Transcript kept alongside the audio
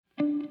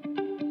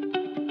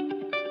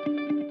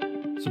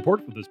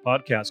Support for this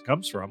podcast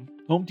comes from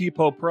Home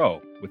Depot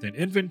Pro. With an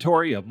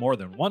inventory of more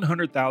than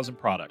 100,000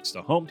 products,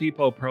 the Home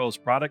Depot Pro's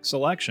product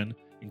selection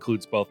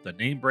includes both the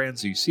name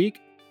brands you seek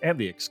and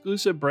the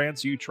exclusive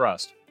brands you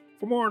trust.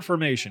 For more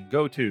information,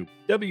 go to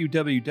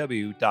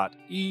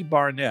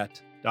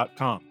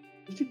www.ebarnett.com.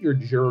 Your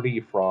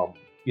journey from,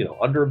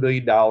 under $1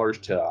 million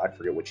to, I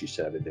forget what you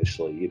said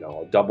initially,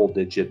 a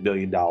double-digit $1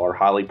 million,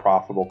 highly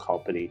profitable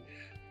company.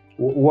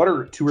 What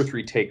are 2 or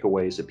 3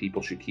 takeaways that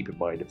people should keep in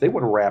mind if they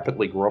want to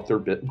rapidly grow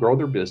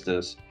their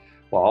business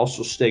while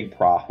also staying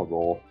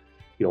profitable?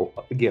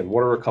 Again, what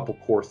are a couple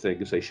core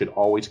things they should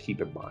always keep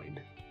in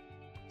mind?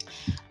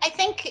 I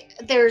think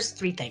there's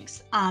 3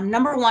 things.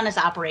 Number 1 is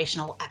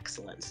operational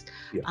excellence.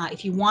 Yeah.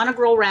 If you want to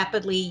grow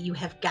rapidly, you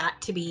have got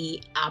to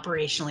be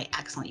operationally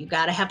excellent. You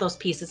got to have those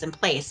pieces in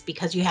place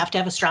because you have to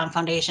have a strong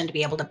foundation to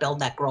be able to build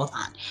that growth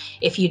on.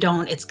 If you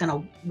don't, it's going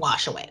to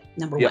wash away.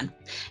 Number 1.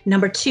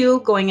 Number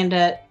 2, going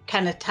into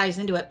kind of ties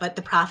into it, but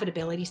the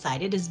profitability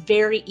side, it is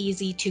very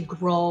easy to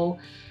grow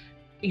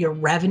your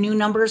revenue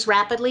numbers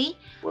rapidly,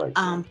 right.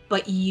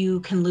 But you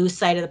can lose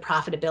sight of the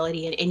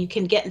profitability and you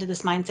can get into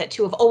this mindset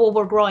too of,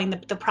 we're growing,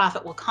 the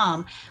profit will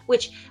come,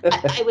 which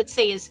I would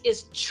say is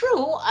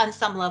true on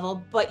some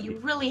level, but you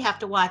really have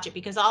to watch it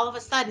because all of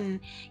a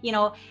sudden,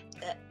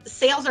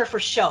 sales are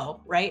for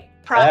show, right?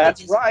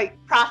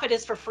 Profit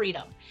is for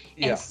freedom.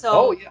 Yeah. And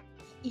so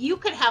you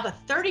could have a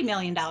 $30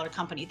 million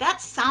company.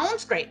 That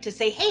sounds great to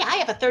say, hey, I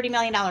have a $30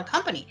 million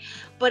company.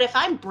 But if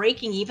I'm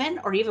breaking even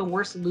or even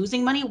worse,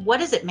 losing money,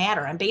 what does it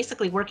matter? I'm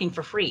basically working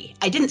for free.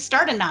 I didn't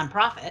start a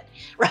nonprofit,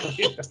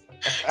 right?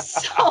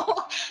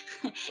 So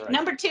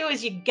Number 2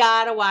 is you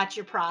got to watch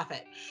your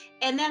profit.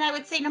 And then I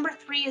would say number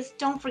 3 is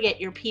don't forget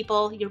your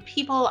people. Your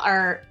people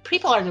are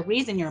the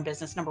reason you're in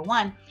business, number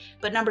 1.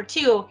 But number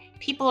 2,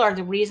 people are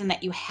the reason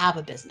that you have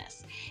a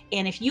business.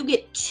 And if you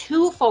get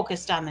too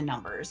focused on the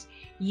numbers,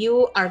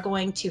 you are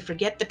going to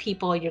forget the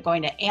people, you're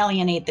going to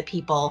alienate the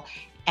people,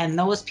 and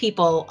those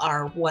people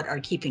are what are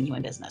keeping you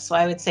in business. So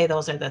I would say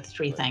those are the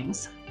 3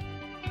 things.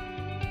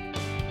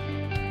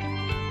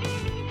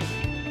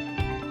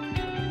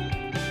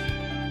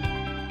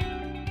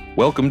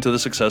 Welcome to the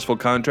Successful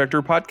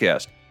Contractor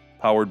Podcast,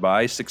 powered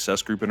by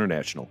Success Group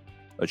International,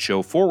 a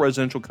show for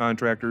residential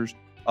contractors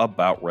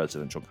about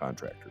residential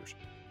contractors.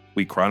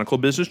 We chronicle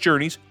business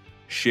journeys,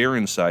 share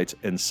insights,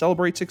 and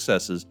celebrate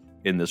successes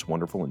in this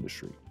wonderful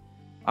industry.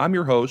 I'm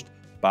your host,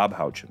 Bob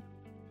Houchin.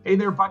 Hey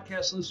there,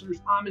 podcast listeners.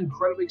 I'm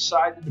incredibly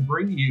excited to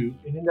bring you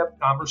an in-depth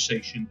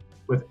conversation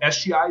with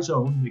SGI's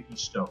own Miki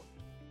Stone.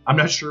 I'm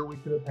not sure we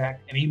could have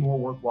packed any more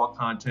worthwhile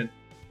content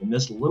in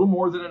this little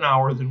more than an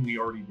hour than we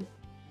already did.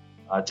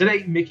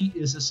 Today, Miki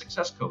is a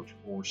success coach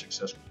for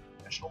Success Group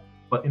International,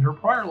 but in her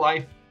prior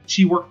life,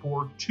 she worked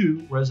for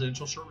 2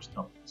 residential service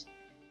companies.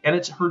 And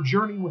it's her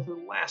journey with her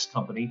last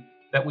company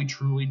that we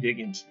truly dig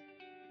into.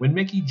 When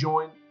Miki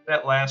joined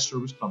that last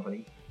service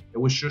company, it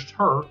was just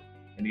her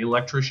and the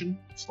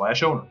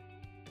electrician/owner.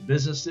 The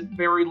business did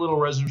very little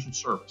residential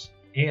service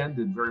and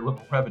did very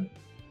little revenue.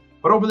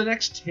 But over the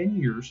next 10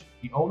 years,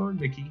 the owner and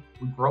Miki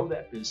would grow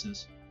that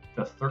business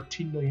to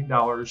 $13 million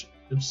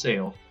of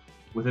sales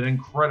with an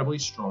incredibly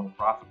strong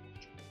profit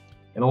margin.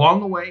 And along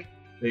the way,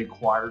 they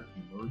acquired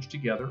and merged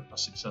together a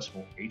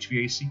successful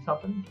HVAC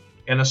company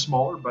and a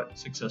smaller but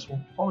successful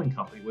plumbing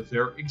company with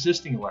their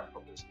existing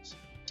electrical business.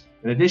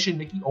 In addition,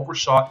 Miki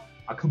oversaw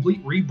a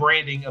complete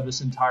rebranding of this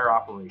entire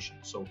operation.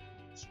 So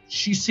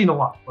she's seen a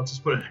lot, let's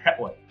just put it that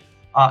way.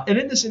 And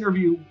in this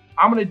interview,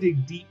 I'm going to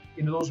dig deep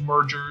into those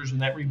mergers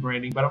and that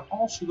rebranding, but I'm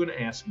also going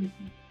to ask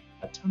Miki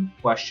a ton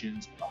of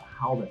questions about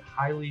how that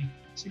highly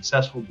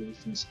successful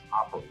business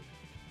operated.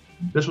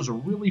 This was a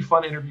really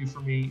fun interview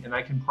for me, and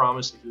I can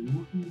promise if you're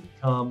looking to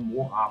become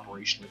more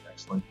operationally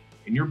excellent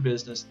in your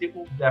business, it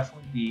will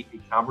definitely be a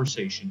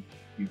conversation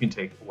you can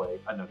take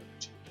away a nugget or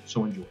 2.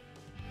 So enjoy.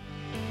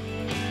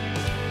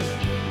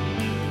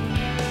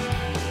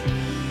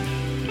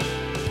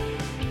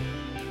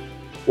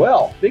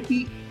 Well,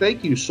 Miki,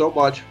 thank you so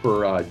much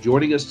for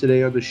joining us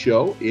today on the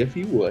show. If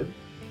you would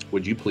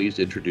you please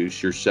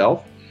introduce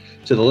yourself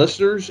to the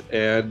listeners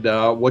and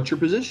what your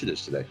position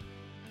is today?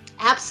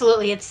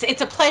 Absolutely. It's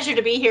a pleasure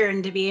to be here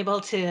and to be able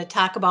to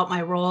talk about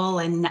my role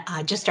and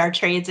just our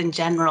trades in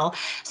general.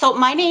 So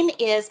my name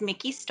is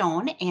Miki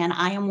Stone, and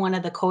I am one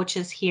of the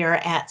coaches here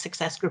at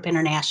Success Group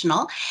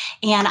International.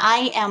 And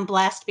I am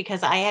blessed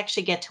because I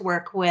actually get to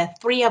work with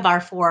 3 of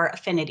our 4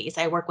 affinities.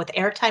 I work with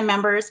Airtime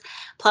members,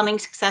 Plumbing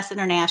Success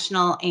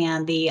International,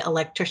 and the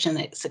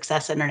Electrician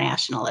Success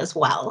International as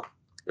well.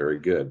 Very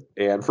good.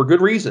 And for good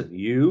reason.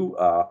 You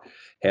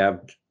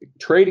have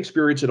trade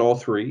experience in all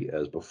 3,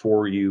 as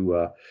before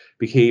you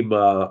became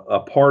a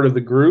part of the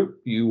group,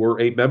 you were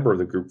a member of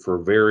the group for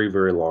a very,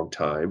 very long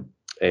time.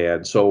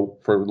 And so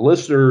for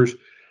listeners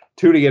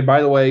tuning in,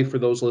 by the way, for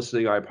those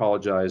listening, I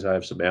apologize. I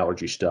have some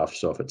allergy stuff.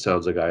 So if it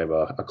sounds like I have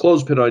a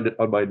clothespin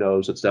on my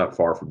nose, it's not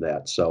far from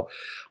that. So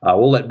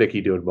we'll let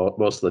Miki do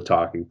most of the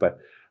talking. But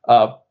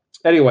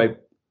anyway,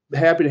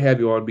 happy to have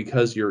you on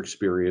because of your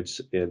experience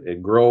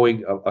in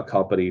growing a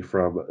company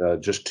from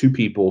just two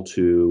people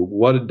to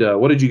what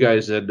did you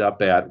guys end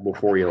up at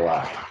before you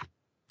left?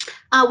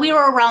 We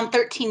were around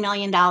 $13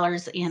 million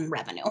in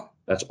revenue.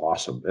 That's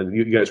awesome. And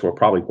you guys were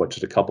probably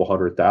just a couple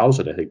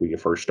 100,000, I think, when you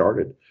first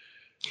started.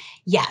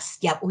 Yes.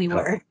 Yep. We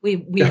were.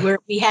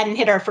 We hadn't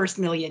hit our first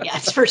million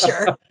yet, for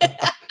sure.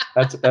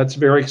 That's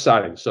very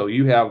exciting. So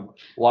you have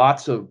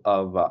lots of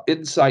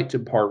insight to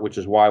impart, which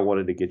is why I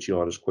wanted to get you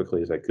on as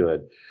quickly as I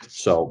could.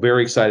 So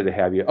very excited to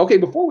have you. Okay,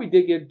 before we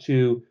dig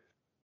into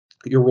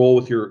your role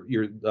with your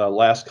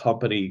last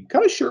company,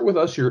 kind of share with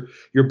us your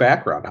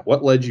background.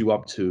 What led you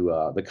up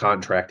to the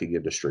contracting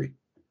industry?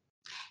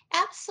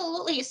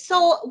 Absolutely.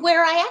 So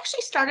where I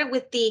actually started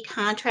with the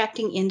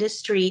contracting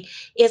industry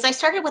is I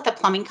started with a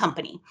plumbing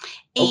company,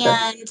 Okay.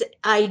 and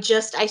I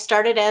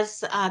started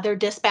as their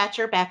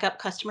dispatcher, backup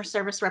customer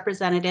service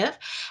representative,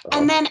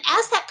 and then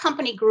as that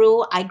company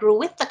grew, I grew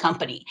with the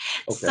company.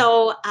 Okay.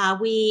 So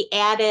we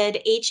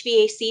added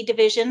HVAC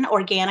division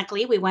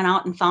organically. We went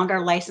out and found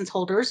our license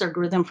holders or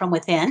grew them from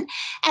within,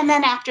 and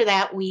then after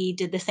that we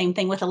did the same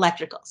thing with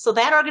electrical. So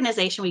that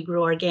organization we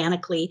grew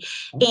organically,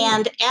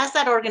 and as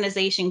that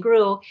organization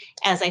grew,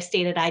 as I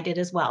stated, I did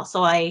as well.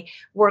 So I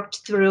worked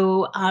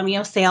through,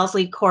 sales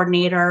lead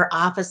coordinator,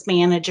 office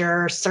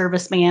manager,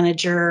 service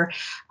manager,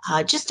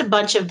 just a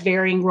bunch of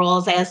varying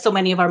roles. As so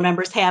many of our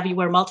members have, you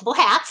wear multiple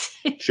hats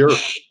Sure.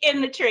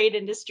 in the trade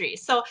industry.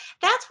 So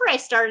that's where I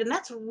started. And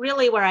that's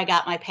really where I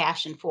got my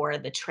passion for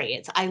the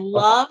trades. I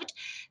loved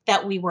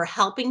that we were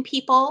helping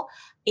people,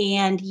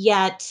 and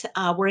yet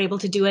we're able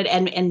to do it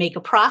and make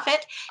a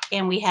profit.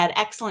 And we had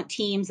excellent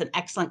teams and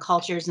excellent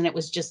cultures, and it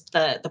was just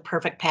the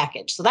perfect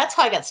package. So that's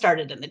how I got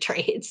started in the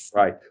trades.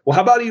 Right. Well,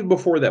 how about even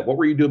before that? What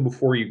were you doing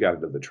before you got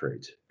into the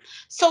trades?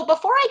 So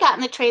before I got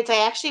in the trades,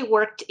 I actually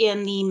worked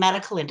in the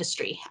medical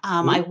industry.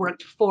 I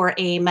worked for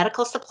a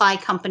medical supply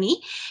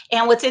company.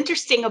 And what's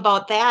interesting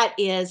about that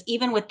is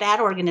even with that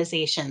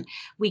organization,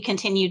 we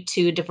continued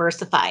to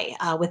diversify.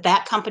 With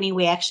that company,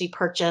 we actually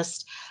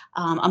purchased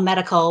a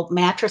medical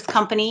mattress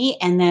company,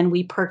 and then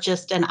we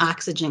purchased an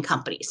oxygen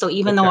company. So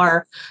even though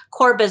our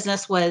core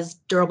business was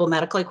durable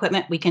medical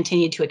equipment, we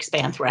continued to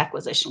expand through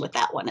acquisition with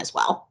that one as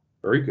well.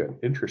 Very good.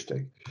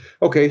 Interesting.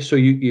 Okay, so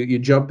you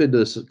jump into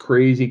this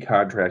crazy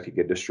contracting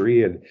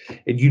industry, and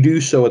you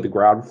do so at the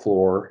ground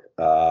floor.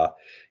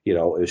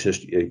 It's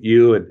just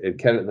you and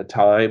Ken at the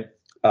time.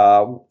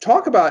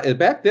 Talk about it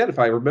back then, if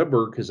I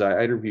remember, because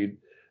I interviewed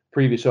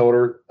previous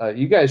owner.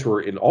 You guys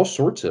were in all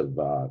sorts of.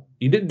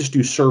 You didn't just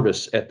do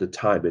service at the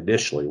time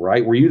initially,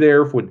 right? Were you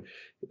there when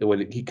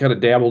he kind of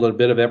dabbled in a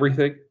bit of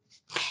everything?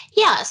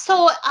 Yeah.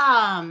 So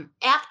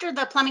after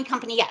the plumbing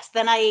company, yes,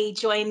 then I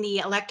joined the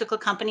electrical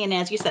company. And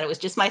as you said, it was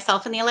just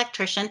myself and the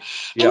electrician.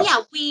 And Yeah.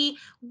 we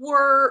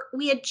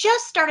had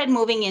just started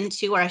moving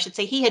into, or I should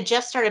say, he had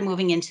just started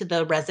moving into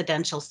the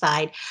residential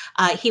side.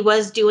 He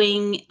was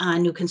doing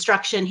new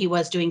construction, he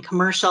was doing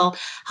commercial.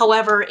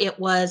 However, it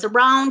was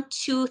around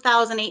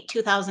 2008,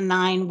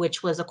 2009,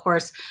 which was, of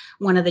course,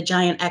 one of the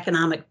giant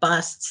economic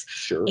busts.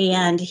 Sure.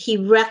 And he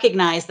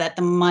recognized that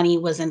the money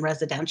was in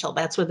residential.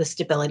 That's where the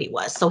stability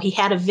was. So he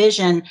had a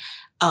vision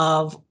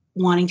of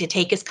wanting to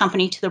take his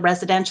company to the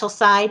residential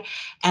side.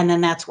 And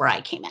then that's where I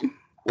came in.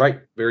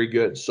 Right. Very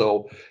good.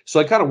 So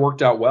it kind of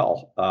worked out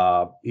well.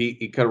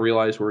 He kind of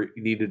realized where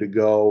he needed to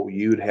go.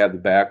 You'd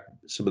had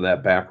some of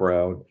that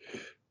background.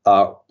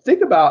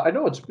 Think about, I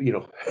know it's,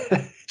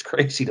 it's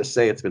crazy to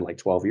say it's been like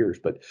 12 years,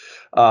 but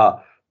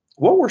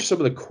what were some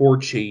of the core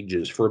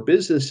changes for a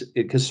business?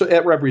 Because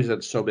it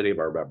represents so many of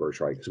our members,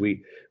 right? Because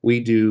we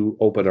do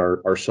open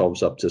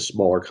ourselves up to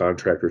smaller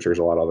contractors. There's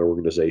a lot of other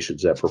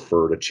organizations that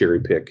prefer to cherry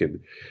pick and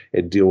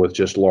deal with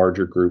just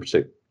larger groups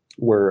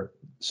where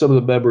some of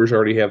the members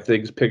already have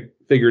things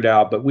figured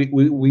out, but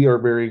we are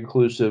very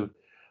inclusive.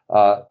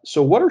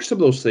 So what are some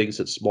of those things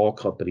that small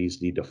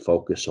companies need to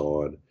focus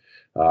on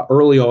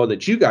early on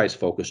that you guys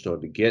focused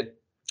on to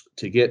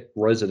get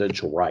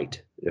residential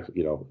right? If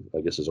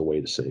I guess is a way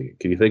to say it.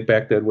 Can you think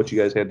back then what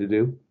you guys had to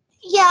do?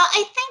 Yeah,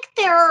 I think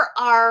there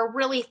are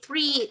really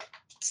three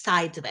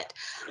sides of it.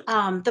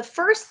 The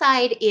first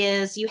side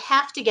is you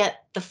have to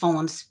get the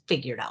phones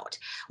figured out,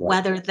 Right.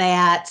 whether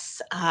that's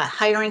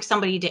hiring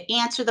somebody to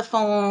answer the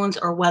phones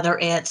or whether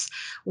it's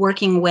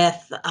working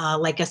with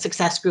like a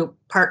success group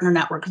partner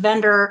network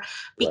vendor,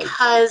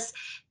 because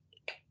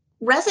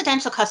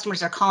residential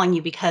customers are calling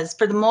you because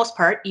for the most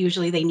part,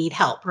 usually they need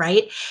help,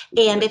 right?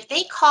 And if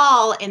they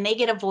call and they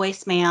get a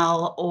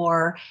voicemail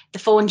or the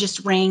phone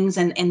just rings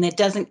and they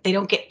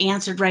don't get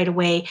answered right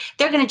away,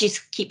 they're going to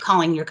just keep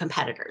calling your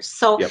competitors.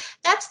 So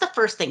that's the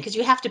first thing, because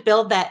you have to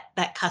build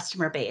that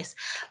customer base.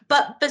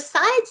 But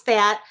besides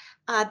that,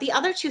 the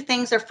other two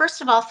things are, first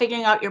of all,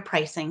 figuring out your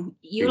pricing,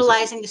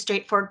 utilizing the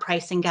straightforward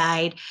pricing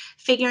guide,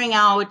 figuring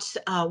out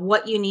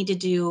what you need to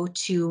do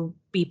to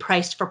be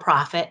priced for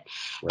profit.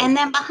 Right. And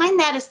then behind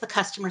that is the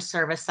customer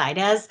service side.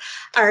 As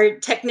our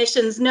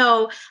technicians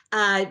know,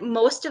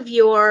 most of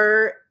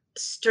your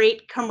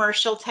straight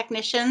commercial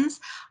technicians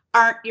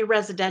aren't your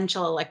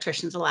residential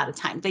electricians a lot of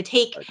times. They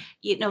take,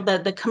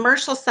 the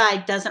commercial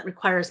side doesn't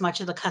require as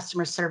much of the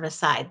customer service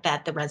side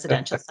that the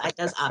residential side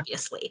does,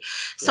 obviously.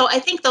 So I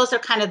think those are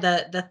kind of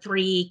the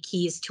three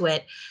keys to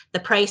it: the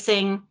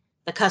pricing,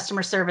 the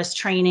customer service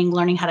training,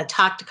 learning how to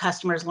talk to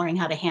customers, learning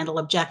how to handle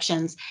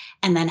objections,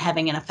 and then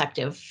having an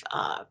effective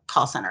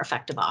call center,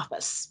 effective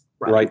office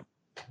running.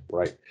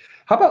 Right.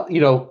 How about,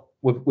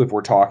 if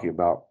we're talking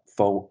about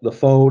the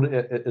phone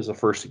is the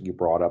first thing you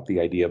brought up. The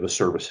idea of a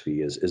service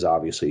fee is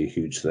obviously a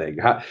huge thing.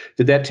 How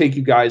did that take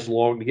you guys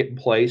long to get in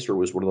place, or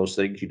was one of those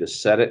things you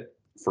just set it,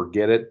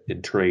 forget it,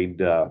 and trained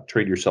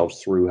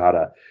yourselves through how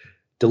to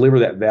deliver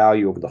that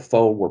value over the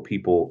phone where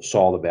people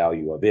saw the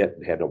value of it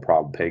and had no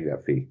problem paying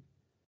that fee?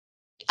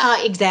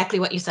 Exactly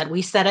what you said.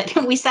 We set it,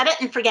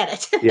 and forget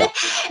it.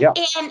 Yeah.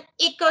 And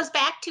it goes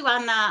back to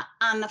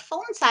on the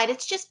phone side,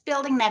 it's just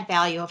building that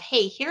value of,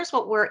 hey, here's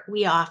what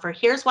we offer.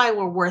 Here's why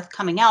we're worth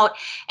coming out.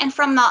 And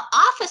from the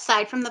office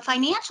side, from the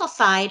financial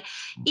side,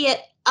 it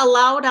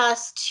allowed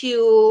us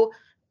to,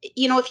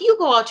 if you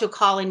go out to a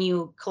call and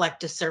you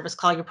collect a service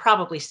call, you're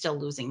probably still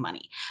losing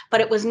money. But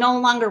it was no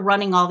longer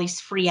running all these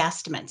free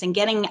estimates and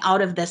getting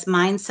out of this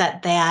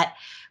mindset that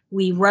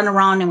we run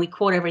around and we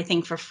quote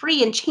everything for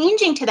free, and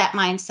changing to that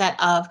mindset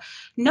of,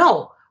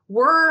 no,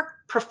 we're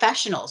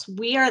professionals.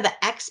 We are the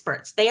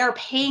experts. They are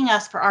paying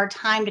us for our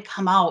time to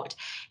come out,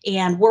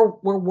 and we're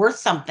worth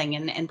something,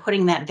 and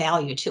putting that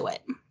value to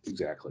it.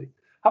 Exactly.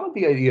 How about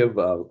the idea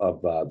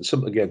of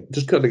some, again,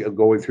 just kind of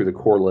going through the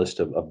core list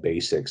of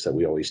basics that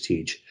we always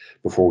teach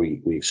before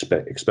we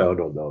expound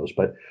on those,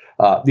 but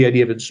the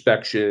idea of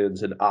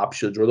inspections and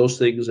options, or those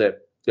things that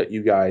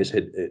you guys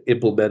had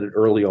implemented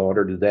early on,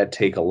 or did that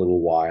take a little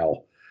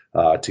while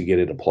to get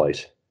into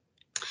place?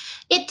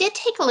 It did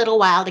take a little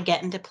while to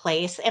get into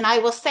place. And I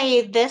will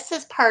say this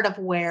is part of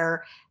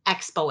where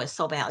Expo is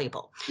so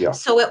valuable. Yeah.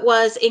 So it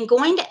was in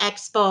going to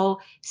Expo,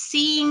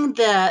 seeing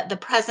the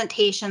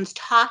presentations,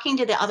 talking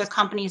to the other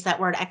companies that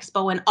were at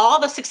Expo, and all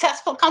the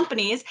successful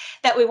companies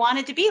that we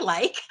wanted to be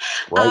like,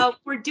 Right.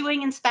 were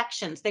doing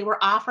inspections. They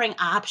were offering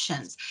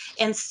options.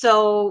 And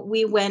so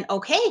we went,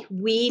 okay,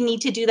 we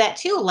need to do that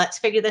too. Let's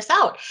figure this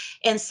out.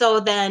 And so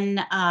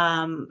then,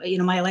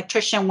 my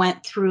electrician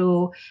went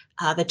through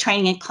the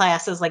training and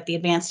classes like the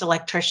advanced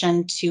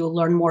electrician to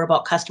learn more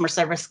about customer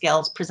service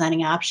skills,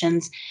 presenting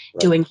options,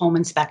 doing home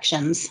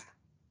inspections.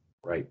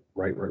 Right.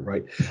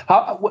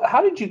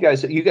 How did you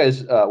guys,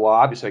 well,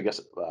 obviously, I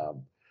guess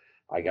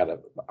I got to,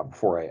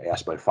 before I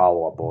ask my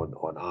follow up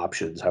on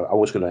options, I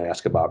was going to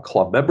ask about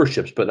club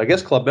memberships, but I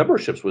guess club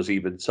memberships was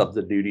even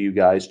something new to you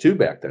guys too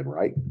back then,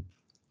 right?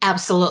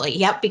 Absolutely.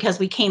 Yep. Because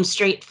we came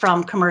straight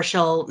from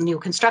commercial new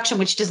construction,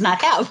 which does not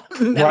have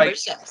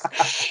memberships.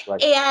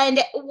 Right.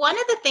 And one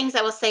of the things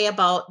I will say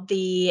about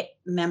the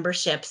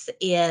memberships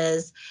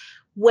is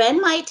when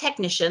my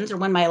technicians, or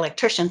when my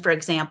electrician, for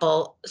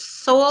example,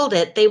 sold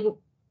it,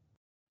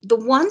 the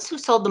ones who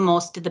sold the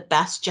most did the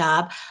best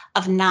job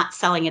of not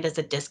selling it as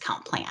a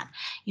discount plan.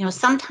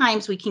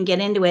 Sometimes we can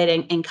get into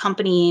it, and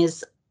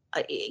companies,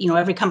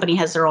 every company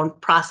has their own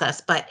process,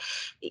 but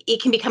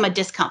it can become a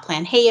discount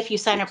plan. Hey, if you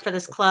sign up for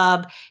this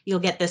club, you'll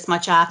get this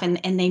much off. And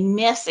they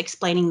miss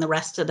explaining the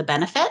rest of the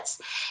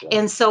benefits. Yeah.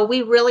 And so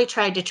we really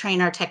tried to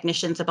train our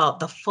technicians about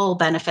the full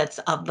benefits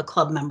of the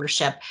club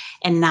membership,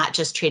 and not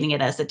just treating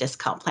it as a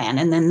discount plan.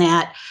 And then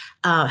that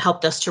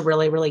helped us to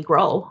really, really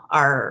grow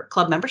our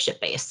club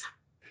membership base.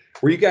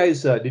 Were you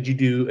guys, did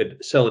you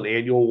sell an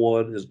annual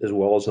one as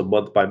well as a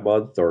month by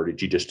month, or did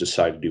you just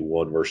decide to do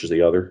one versus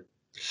the other?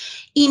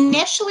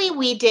 Initially,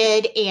 we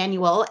did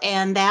annual,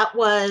 and that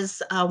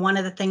was one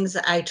of the things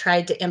that I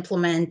tried to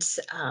implement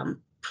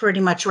pretty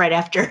much right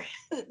after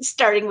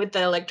starting with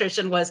the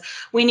electrician. Was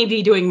we need to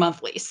be doing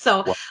monthly.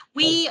 So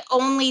we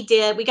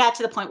got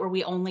to the point where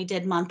we only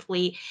did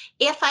monthly.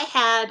 If I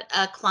had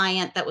a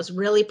client that was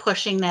really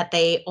pushing that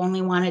they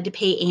only wanted to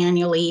pay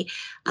annually,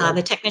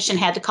 the technician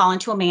had to call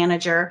into a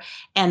manager,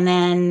 and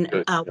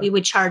then we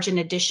would charge an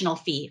additional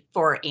fee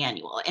for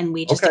annual. And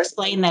we just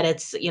explain that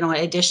it's, an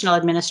additional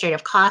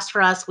administrative cost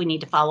for us. We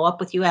need to follow up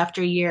with you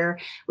after a year.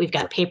 We've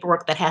got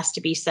paperwork that has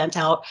to be sent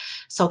out.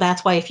 So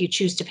that's why if you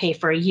choose to pay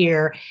for a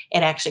year,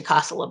 it actually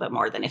costs a little bit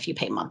more than if you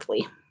pay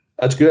monthly.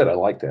 That's good. I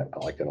like that. I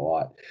like that a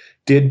lot.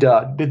 Did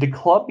the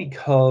club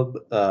become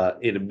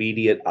an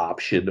immediate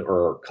option,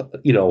 or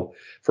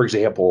for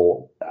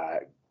example,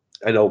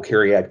 I know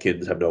Kerry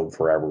Atkins I've known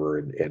forever,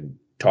 and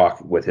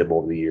talked with him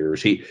over the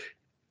years.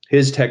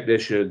 His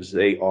technicians,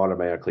 they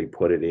automatically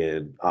put it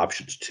in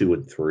options 2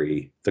 and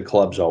 3. The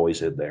club's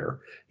always in there.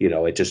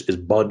 It just is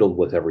bundled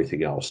with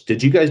everything else.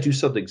 Did you guys do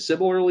something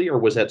similarly, or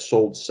was that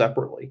sold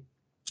separately?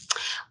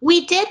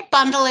 We did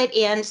bundle it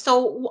in.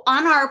 So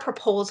on our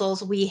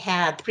proposals, we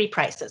had 3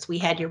 prices. We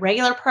had your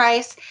regular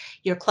price,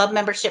 your club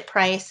membership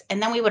price,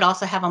 and then we would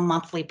also have a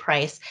monthly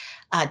price,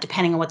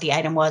 depending on what the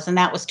item was. And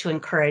that was to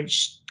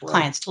encourage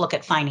clients to look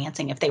at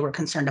financing if they were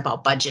concerned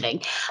about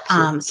budgeting.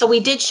 Sure. So we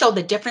did show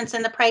the difference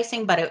in the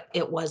pricing, but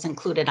it was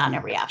included on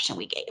every option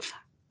we gave.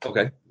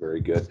 Okay,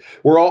 very good.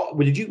 We're all.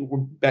 Did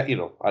you? I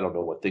don't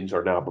know what things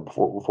are now, but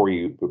before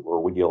you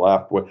or when you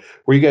left, were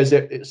you guys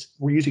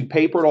were using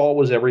paper at all?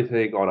 Was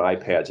everything on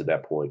iPads at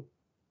that point?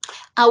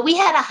 We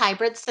had a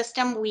hybrid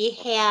system. We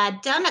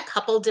had done a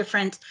couple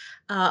different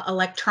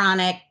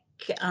electronic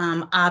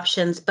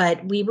options,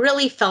 but we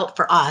really felt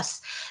for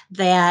us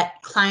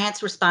that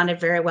clients responded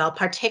very well,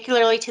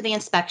 particularly to the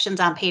inspections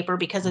on paper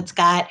because it's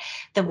got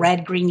the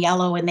red, green,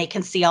 yellow, and they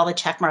can see all the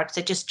check marks.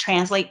 It just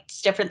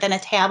translates different than a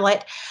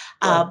tablet.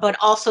 But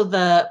also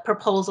the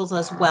proposals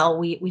as well.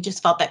 We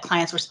just felt that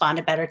clients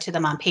responded better to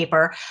them on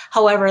paper.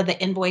 However, the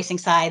invoicing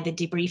side, the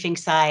debriefing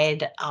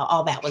side,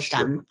 all that was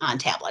done on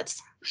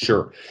tablets.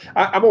 Sure.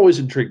 I'm always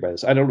intrigued by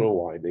this. I don't know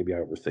why. Maybe I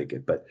overthink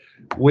it. But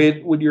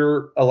when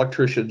your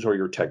electricians or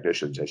your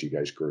technicians, as you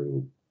guys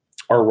grew,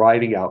 are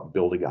writing out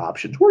building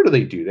options, where do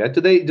they do that?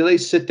 Do they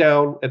sit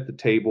down at the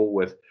table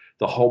with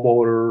the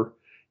homeowner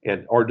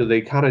or do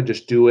they kind of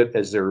just do it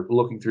as they're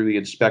looking through the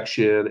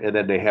inspection and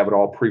then they have it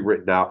all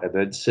pre-written out and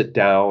then sit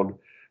down?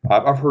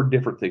 I've heard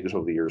different things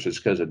over the years. It's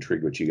because I'm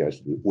intrigued what you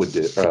guys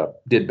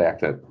did back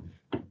then.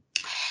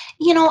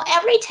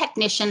 Every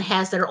technician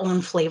has their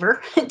own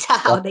flavor to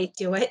how they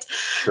do it.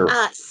 Sure.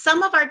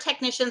 Some of our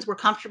technicians were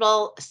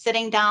comfortable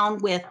sitting down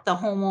with the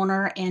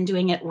homeowner and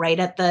doing it right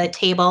at the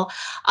table.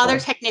 Other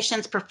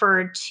technicians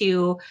preferred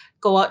to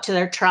go out to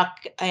their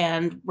truck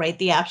and write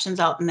the options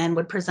out and then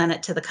would present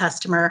it to the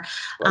customer.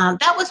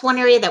 That was one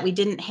area that we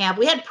didn't have.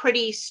 We had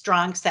pretty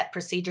strong set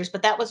procedures,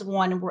 but that was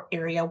one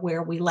area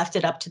where we left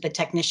it up to the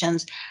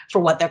technicians for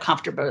what their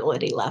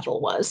comfortability level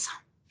was.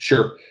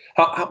 Sure.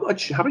 How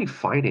many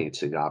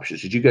financing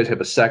options? Did you guys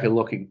have a second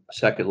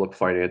look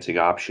financing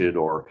option,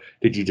 or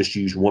did you just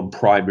use one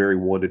primary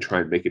one to try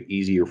and make it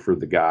easier for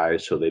the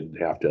guys so they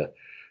didn't have to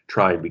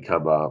try and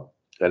become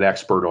an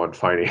expert on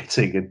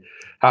financing? And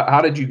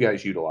how did you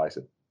guys utilize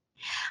it?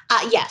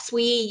 Yes,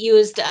 we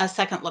used a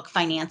second look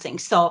financing.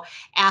 So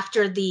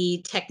after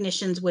the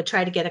technicians would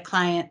try to get a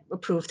client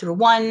approved through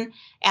one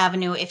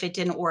avenue, if it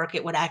didn't work,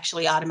 it would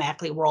actually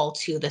automatically roll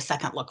to the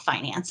second look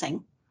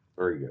financing.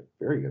 Very good.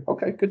 Very good.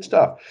 Okay, good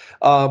stuff.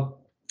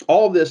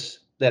 All this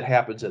that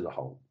happens in the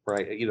home,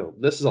 right?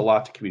 This is a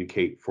lot to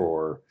communicate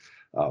for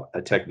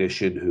a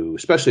technician who,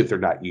 especially if they're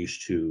not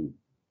used to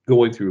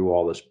going through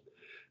all this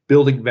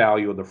building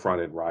value on the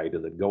front end, right?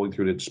 And then going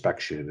through an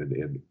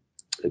inspection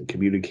and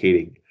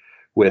communicating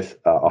with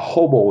a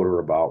homeowner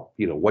about,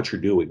 what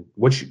you're doing,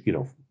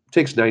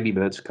 takes 90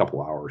 minutes, a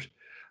couple hours.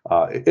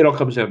 It all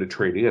comes down to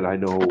training. And I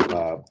know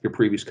your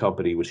previous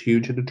company was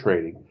huge into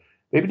training.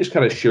 Maybe just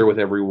kind of share with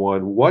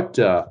everyone what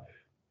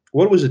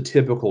was a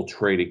typical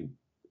training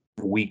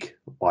week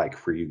like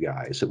for you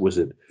guys? Was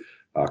it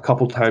a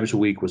couple times a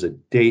week? Was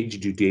it did you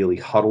do daily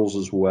huddles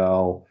as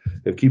well?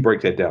 Can you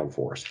break that down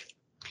for us?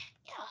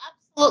 Yeah,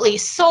 absolutely.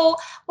 So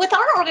with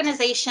our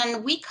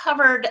organization, we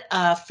covered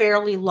a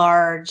fairly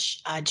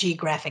large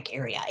geographic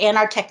area, and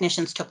our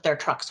technicians took their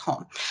trucks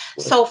home.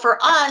 So for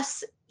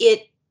us,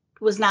 it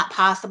was not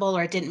possible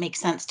or it didn't make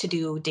sense to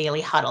do daily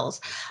huddles.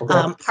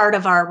 Okay. Part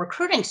of our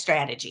recruiting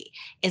strategy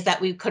is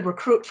that we could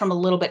recruit from a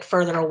little bit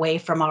further away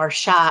from our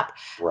shop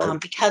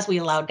because we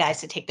allowed guys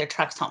to take their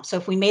trucks home. So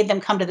if we made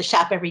them come to the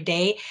shop every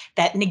day,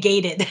 that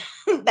negated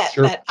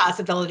that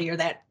possibility or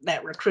that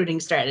recruiting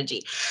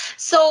strategy.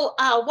 So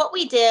what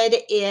we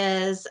did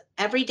is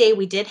every day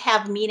we did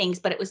have meetings,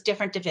 but it was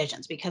different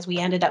divisions because we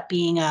ended up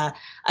being a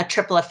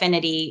triple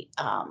affinity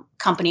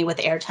company with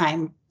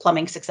airtime,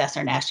 Plumbing Success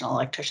International,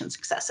 Electrician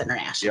Success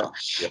International.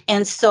 Yep.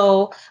 And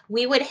so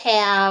we would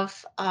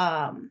have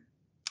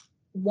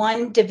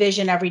one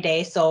division every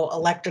day. So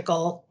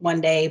electrical one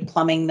day,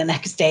 plumbing the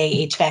next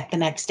day, HVAC the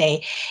next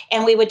day.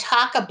 And we would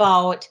talk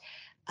about,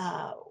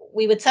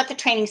 we would set the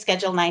training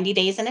schedule 90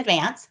 days in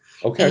advance.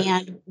 Okay.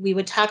 And we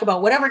would talk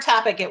about whatever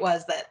topic it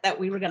was that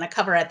we were going to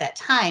cover at that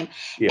time.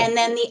 Yeah. And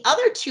then the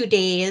other 2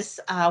 days,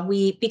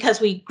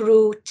 because we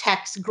grew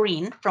techs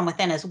green from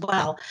within as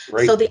well.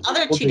 Right. So the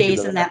other 2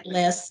 days in that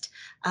list,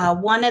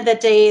 one of the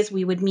days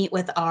we would meet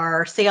with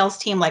our sales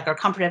team, like our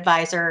comfort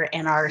advisor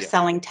and our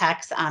selling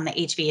techs on the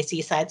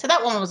HVAC side. So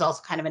that one was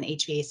also kind of an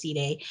HVAC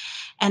day.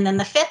 And then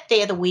the 5th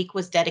day of the week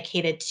was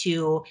dedicated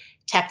to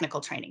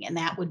technical training. And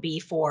that would be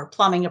for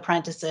plumbing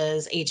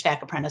apprentices,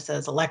 HVAC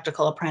apprentices,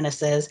 electrical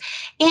apprentices,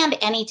 and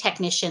any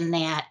technician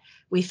that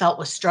we felt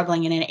was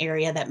struggling in an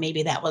area that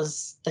maybe that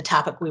was the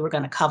topic we were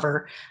going to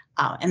cover.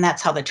 And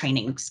that's how the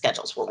training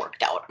schedules were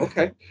worked out.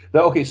 Okay.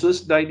 So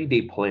this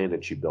 90-day plan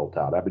that you built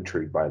out, I'm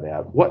intrigued by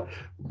that. What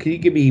can you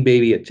give me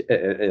maybe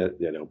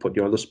put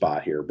you on the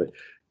spot here, but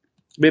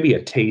maybe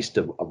a taste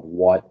of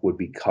what would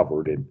be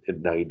covered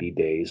in 90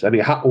 days? I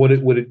mean, how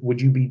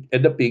would you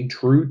end up being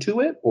true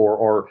to it,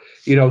 or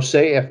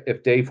say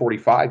if day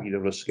 45,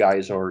 those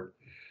guys are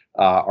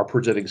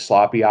presenting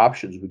sloppy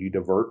options, would you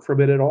divert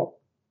from it at all?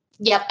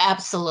 Yep,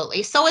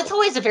 absolutely. So it's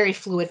always a very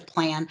fluid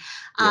plan.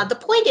 Yeah. The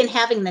point in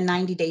having the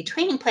 90-day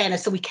training plan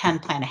is so we can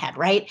plan ahead,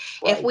 right?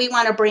 If we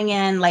want to bring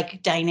in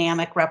like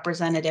dynamic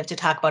representative to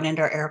talk about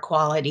indoor air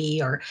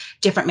quality or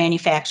different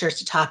manufacturers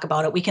to talk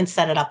about it, we can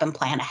set it up and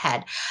plan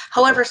ahead.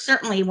 However,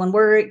 certainly when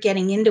we're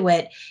getting into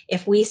it,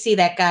 if we see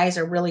that guys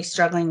are really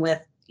struggling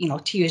with,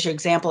 to use your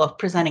example of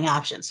presenting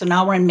options. So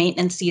now we're in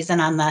maintenance season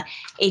on the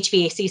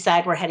HVAC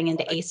side. We're heading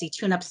into AC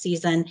tune-up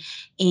season,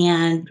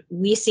 and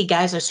we see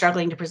guys are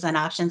struggling to present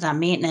options on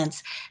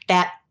maintenance.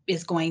 That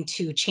is going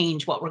to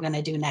change what we're going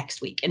to do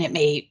next week, and it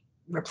may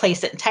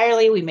replace it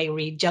entirely. We may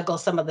rejuggle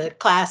some of the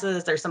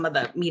classes or some of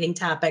the meeting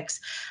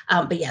topics.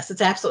 But yes, it's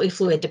absolutely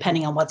fluid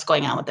depending on what's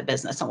going on with the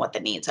business and what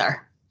the needs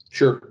are.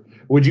 Sure.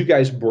 Would you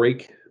guys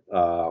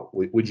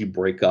would you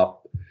break up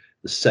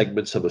the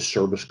segments of a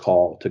service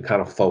call to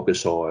kind of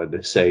focus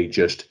on, say,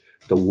 just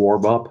the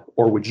warm up,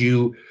 or would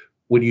you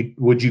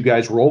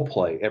guys role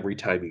play every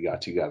time you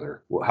got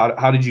together?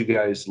 How did you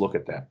guys look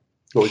at that?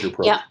 What was your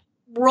approach? Yeah.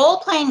 Role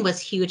playing was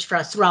huge for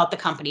us throughout the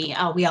company.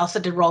 We also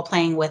did role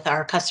playing with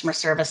our customer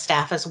service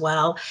staff as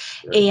well.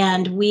 Right.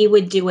 And we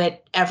would do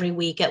it every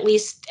week, at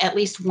least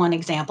one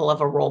example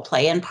of a role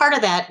play. And part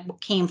of that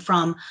came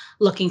from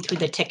looking through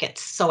the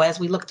tickets. So as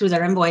we looked through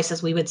their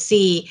invoices, we would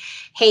see,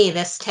 hey,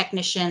 this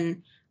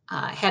technician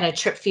had a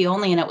trip fee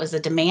only and it was a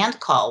demand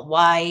call.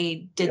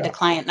 Why did the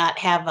client not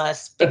have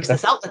us fix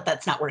this outlet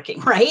that's not working,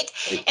 right?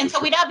 And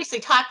so we'd obviously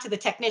talk to the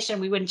technician.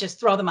 We wouldn't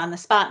just throw them on the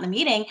spot in the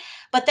meeting,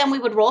 but then we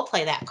would role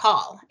play that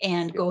call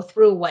and go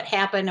through what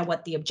happened and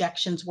what the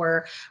objections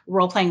were.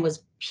 Role playing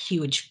was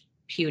huge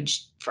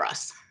for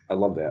us. I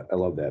love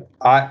that.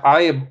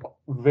 I am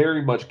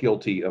very much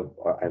guilty of,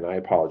 and I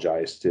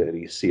apologize to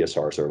any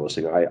CSRs that are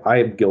listening. I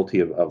am guilty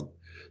of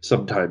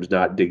sometimes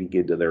not digging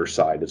into their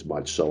side as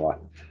much. So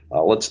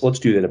let's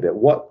do that a bit.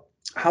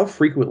 How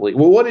frequently?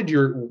 Well,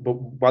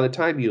 by the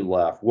time you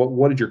left,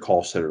 what did your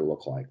call center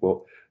look like?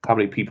 Well, how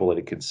many people did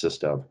it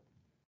consist of?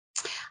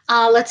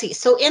 Let's see.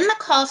 So in the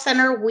call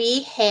center,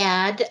 we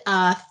had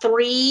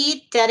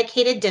 3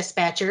 dedicated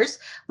dispatchers,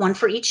 one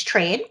for each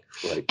trade.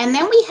 Right. And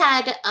then we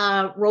had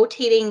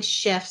rotating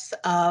shifts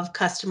of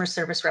customer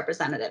service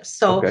representatives.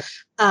 So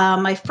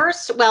my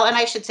first, and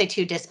I should say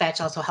too,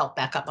 dispatch also helped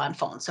back up on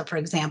phones. So for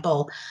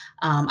example,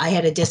 I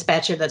had a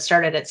dispatcher that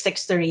started at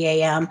 6:30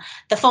 a.m.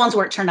 The phones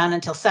weren't turned on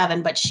until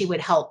 7, but she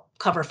would help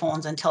cover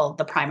phones until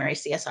the primary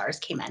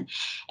CSRs came in.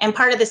 And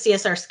part of the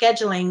CSR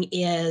scheduling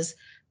is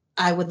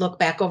I would look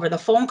back over the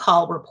phone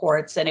call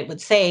reports and it would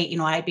say,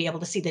 I'd be able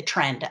to see the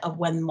trend of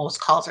when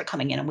most calls are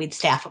coming in and we'd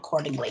staff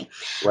accordingly.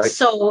 Right.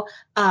 So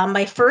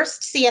my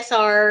first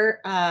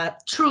CSR,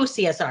 true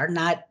CSR,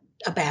 not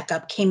a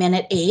backup, came in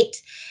at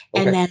 8.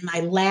 And then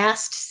my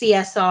last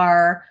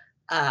CSR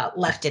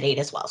left at 8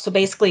 as well. So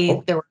basically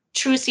there were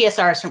true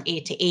CSRs from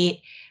 8 to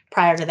 8.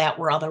 Prior to that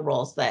were other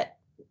roles that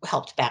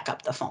helped back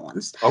up the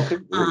phones. Okay.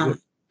 Very good.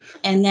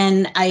 And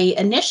then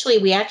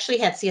we actually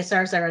had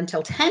CSRs there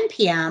until 10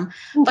 p.m.,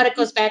 but it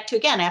goes back to,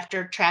 again,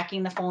 after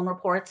tracking the phone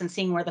reports and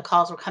seeing where the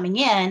calls were coming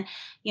in,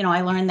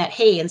 I learned that,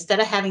 hey, instead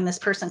of having this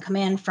person come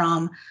in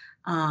from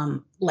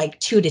like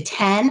 2 to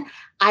 10,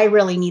 I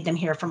really need them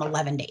here from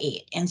 11 to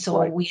 8. And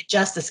so we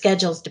adjust the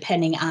schedules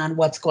depending on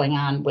what's going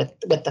on with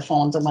the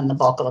phones and when the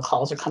bulk of the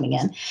calls are coming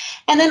in.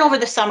 And then over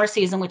the summer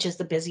season, which is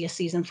the busiest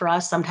season for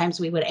us, sometimes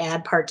we would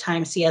add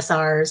part-time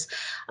CSRs.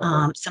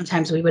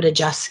 Sometimes we would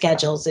adjust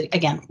schedules.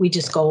 Again, we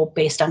just go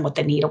based on what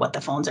the need or what the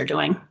phones are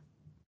doing.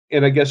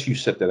 And I guess you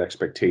set that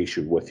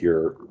expectation with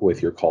your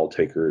call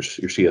takers,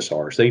 your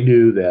CSRs. They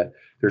knew that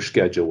their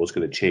schedule was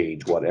going to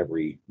change,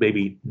 every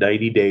maybe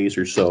 90 days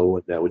or so,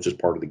 and that was just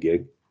part of the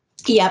gig.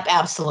 Yep,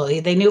 absolutely.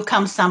 They knew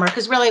come summer,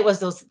 because really it was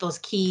those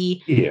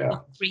key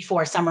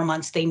 3-4 summer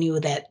months. They knew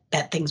that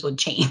things would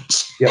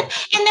change. Yep.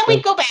 And then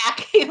we'd go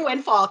back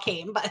when fall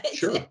came. But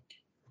sure,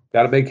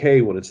 got to make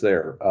hay when it's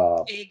there.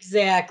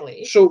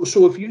 Exactly. So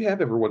if you have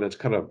everyone that's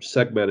kind of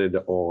segmented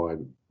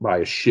by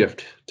a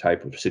shift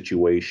type of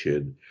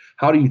situation,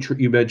 how do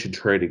you mentioned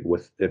training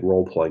and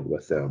role playing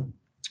with them?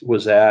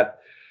 Was that,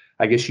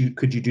 I guess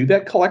could you do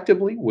that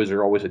collectively? Was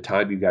there always a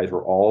time you guys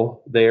were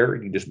all there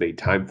and you just made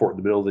time for it in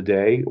the middle of the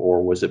day,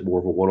 or was it more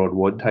of a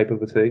one-on-one type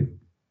of a thing?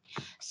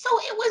 So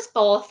it was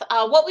both.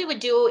 What we would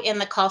do in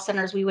the call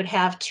centers, we would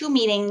have 2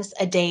 meetings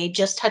a day,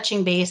 just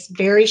touching base,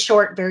 very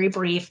short, very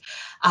brief.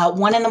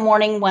 One in the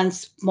morning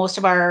once most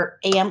of our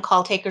AM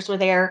call takers were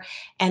there,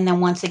 and then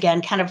once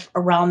again, kind of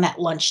around that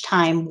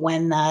lunchtime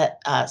when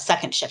the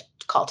second shift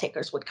call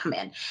takers would come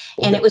in.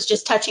 And it was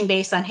just touching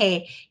base on,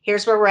 hey,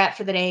 here's where we're at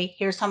for the day.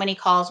 Here's how many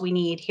calls we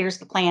need. Here's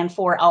the plan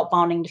for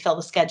outbounding to fill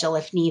the schedule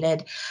if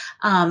needed.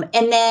 And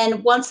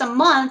then once a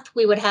month,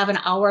 we would have an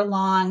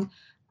hour-long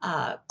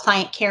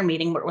client care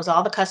meeting where it was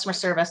all the customer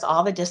service,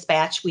 all the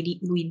dispatch.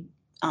 We'd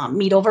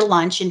meet over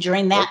lunch. And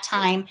during that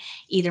time,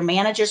 either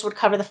managers would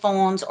cover the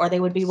phones or they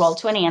would be rolled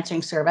to an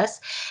answering service.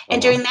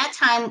 And during that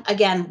time,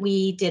 again,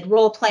 we did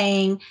role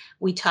playing.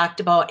 We talked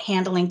about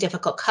handling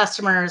difficult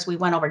customers. We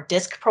went over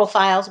disc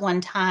profiles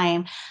one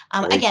time.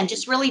 Again,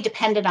 just really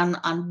depended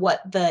on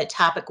what the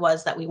topic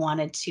was that we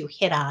wanted to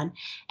hit on.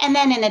 And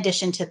then in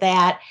addition to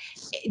that,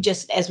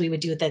 just as we would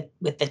do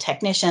with the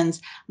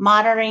technicians,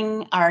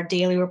 monitoring our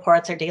daily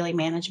reports, our daily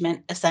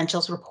management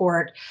essentials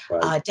report,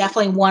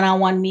 definitely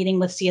one-on-one meeting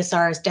with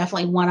CSRs,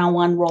 definitely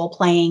one-on-one role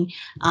playing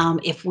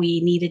if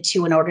we needed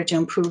to in order to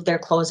improve their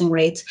closing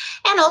rates,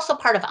 and also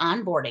part of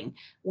onboarding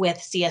with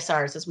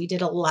CSRs as we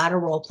did a lot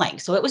of role playing.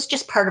 So it was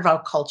just part of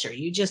our culture.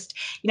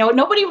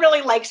 Nobody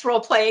really likes role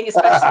playing,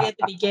 especially at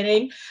the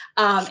beginning.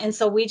 And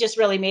so we just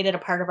really made it a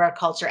part of our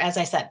culture, as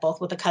I said,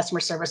 both with the customer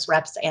service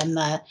reps and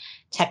the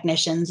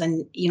technicians.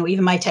 And,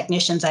 even my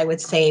technicians, I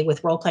would say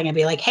with role playing, I'd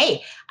be like,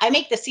 hey, I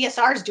make the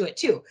CSRs do it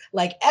too.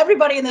 Like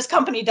everybody in this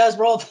company does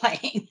role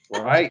playing.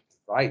 Right.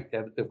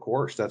 And of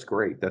course, that's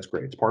great.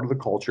 It's part of the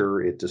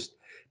culture. It just,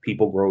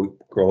 people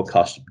grow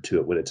accustomed to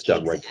it when it's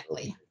done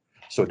regularly.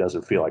 So it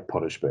doesn't feel like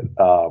punishment.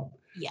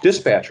 Yes.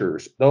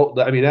 Dispatchers, though,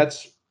 I mean,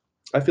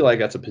 I feel like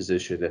that's a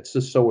position that's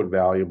just so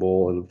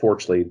invaluable, and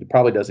unfortunately, it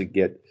probably doesn't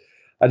get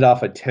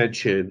enough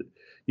attention.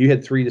 You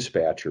had 3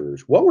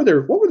 dispatchers. What were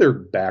their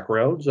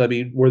backgrounds? I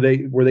mean, were they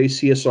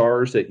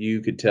CSRs that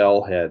you could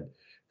tell had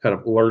kind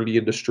of learned the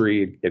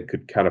industry and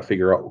could kind of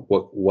figure out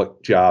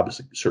what jobs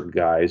certain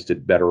guys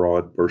did better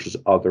on versus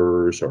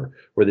others, or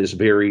were this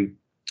very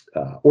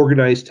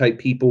organized type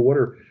people? What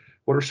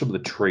are some of the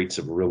traits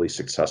of really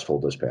successful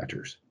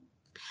dispatchers?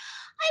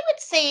 I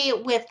would say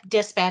with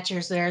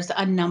dispatchers, there's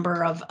a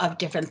number of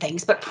different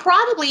things, but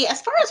probably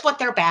as far as what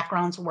their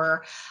backgrounds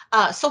were.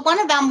 So one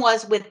of them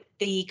was with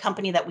the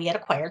company that we had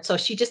acquired. So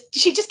she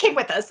just came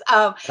with us,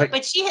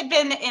 but she had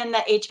been in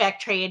the HVAC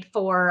trade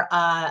for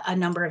a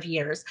number of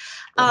years.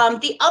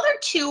 The other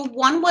 2,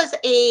 one was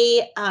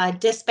a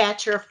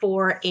dispatcher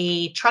for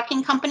a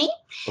trucking company,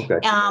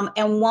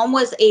 and one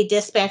was a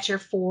dispatcher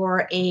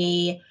for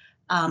a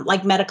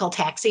like medical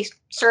taxi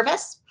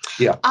service.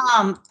 Yeah.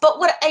 But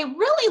what I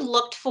really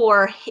looked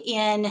for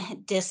in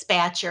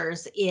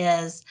dispatchers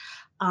is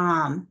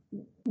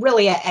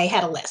really I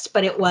had a list,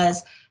 but it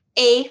was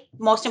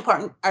most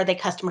important, are they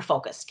customer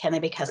focused? Can they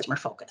be customer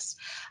focused?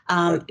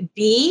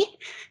 B,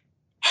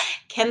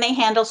 can they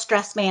handle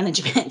stress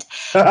management?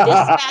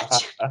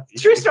 Dispatch,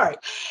 true story.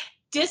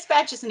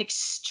 Dispatch is an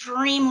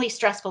extremely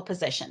stressful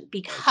position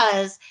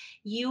because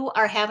you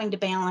are having to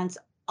balance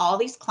all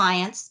these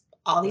clients,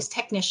 all these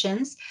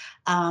technicians.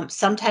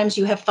 Sometimes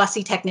you have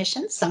fussy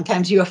technicians.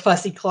 Sometimes you have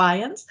fussy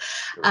clients.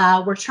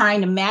 We're trying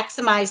to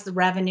maximize the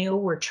revenue.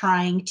 We're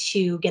trying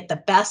to get the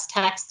best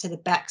text to the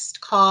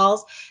best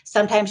calls.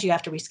 Sometimes you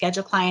have to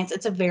reschedule clients.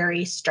 It's a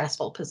very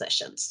stressful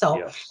position.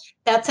 So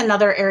that's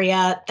another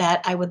area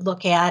that I would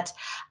look at.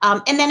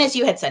 And then, as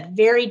you had said,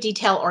 very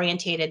detail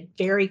orientated,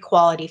 very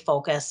quality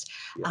focused,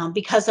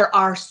 because there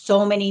are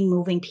so many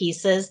moving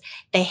pieces.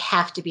 They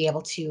have to be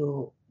able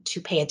to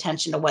pay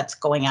attention to what's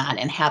going on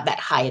and have that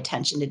high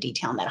attention to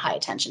detail and that high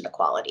attention to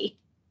quality.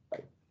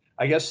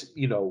 I guess,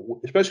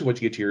 especially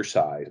once you get to your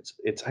side,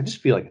 I just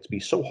feel like it'd be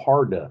so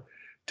hard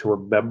to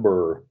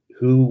remember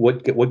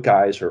what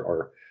guys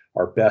are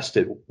best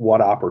at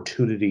what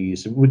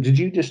opportunities.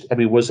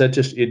 Was that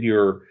just in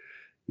your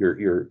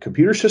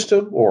computer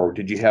system, or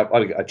did you have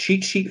like a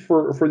cheat sheet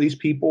for these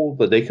people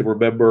that they could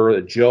remember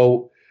that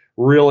Joe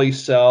really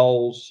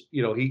sells,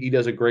 he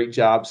does a great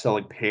job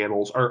selling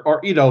panels,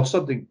 or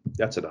something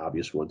that's an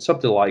obvious one,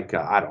 something like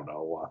I don't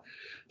know,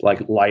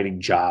 like lighting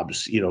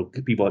jobs,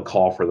 people that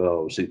call for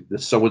those.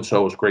 So and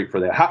so is great for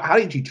that. How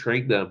did you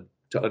train them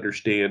to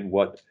understand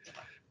what,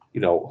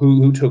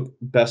 who took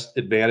best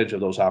advantage of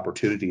those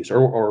opportunities,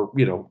 or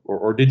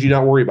did you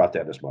not worry about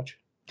that as much?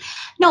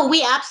 No,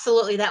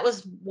 that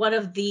was one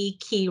of the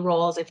key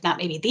roles, if not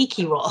maybe the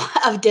key role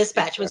of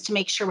dispatch, was to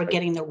make sure we're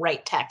getting the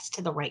right text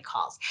to the right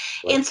calls.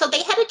 Right. And so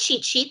they had a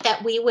cheat sheet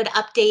that we would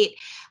update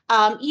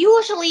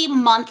usually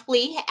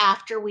monthly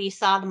after we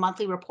saw the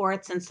monthly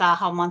reports and saw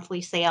how monthly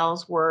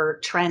sales were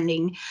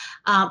trending.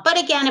 But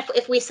again,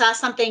 if we saw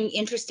something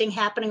interesting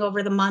happening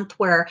over the month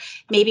where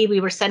maybe we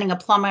were sending a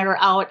plumber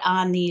out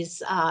on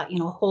these,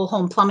 whole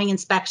home plumbing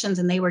inspections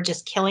and they were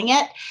just killing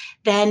it,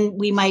 then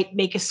we might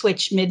make a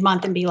switch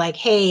mid-month and be like,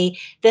 hey,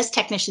 this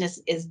technician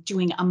is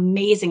doing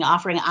amazing,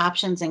 offering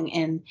options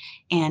and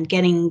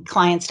getting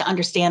clients to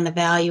understand the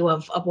value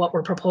of what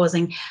we're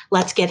proposing.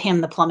 Let's get him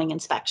the plumbing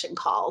inspection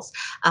calls.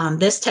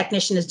 This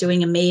technician is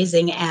doing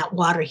amazing at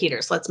water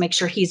heaters. Let's make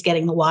sure he's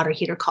getting the water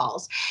heater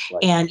calls.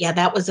 Right. And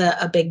that was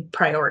a big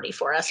priority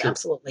for us. Sure.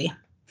 Absolutely.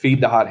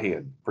 Feed the hot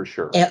hand for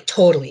sure. Yeah,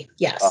 totally.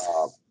 Yes.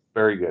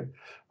 Very good.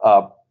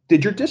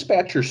 Did your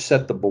dispatcher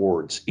set the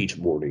boards each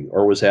morning,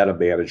 or was that a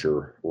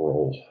manager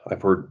role?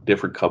 I've heard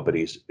different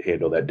companies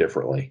handle that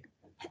differently.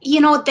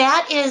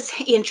 That is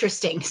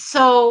interesting.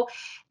 So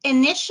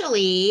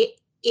initially,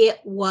 it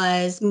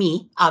was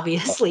me,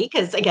 obviously,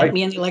 because again,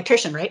 me and the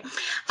electrician, right?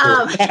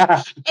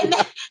 And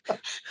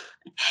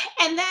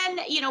And then,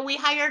 we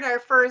hired our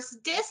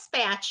first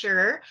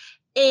dispatcher,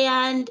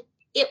 and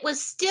it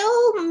was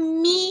still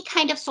me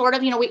kind of sort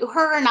of,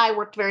 her and I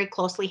worked very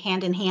closely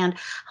hand in hand.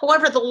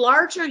 However, the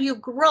larger you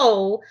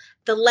grow,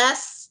 the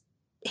less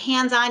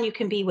hands-on you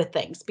can be with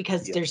things,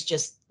 because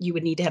you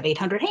would need to have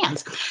 800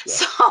 hands. Yeah.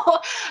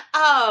 So,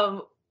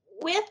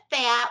 with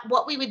that,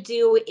 what we would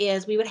do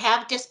is we would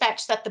have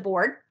dispatch set the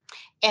board,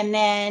 and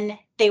then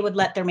they would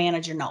let their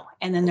manager know.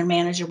 And then their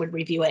manager would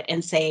review it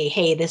and say,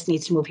 hey, this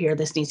needs to move here.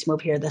 This needs to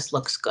move here. This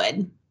looks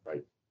good.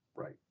 Right.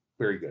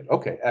 Very good.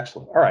 Okay,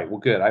 excellent. All right, well,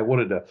 good. I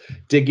wanted to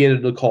dig into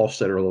the call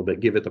center a little bit,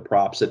 give it the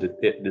props that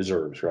it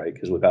deserves, right?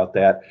 Because without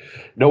that,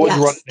 no one's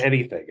running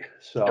anything.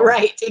 So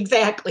right,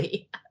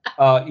 exactly.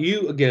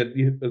 you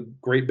a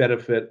great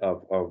benefit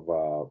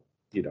of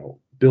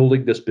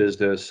building this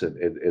business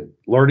and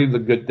learning the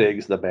good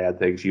things, the bad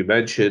things. You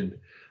mentioned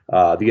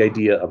the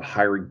idea of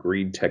hiring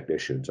green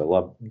technicians. I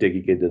love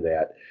digging into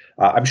that.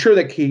 I'm sure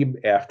that came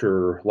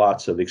after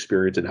lots of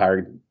experience in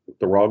hiring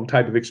the wrong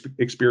type of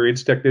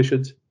experienced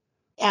technicians.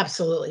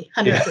 Absolutely,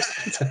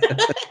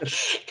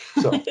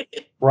 100%.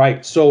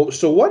 Right. So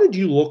what did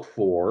you look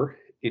for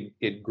in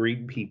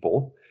green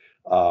people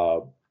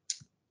to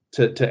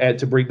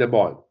bring them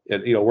on?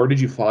 And where did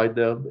you find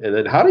them? And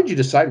then how did you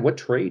decide what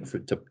trade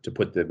to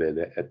put them in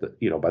at the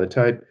by the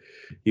time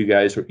you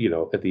guys are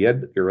at the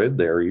end you're in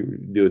there, you're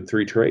doing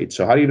 3 trades.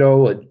 So how do you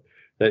know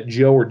that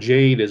Joe or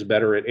Jane is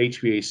better at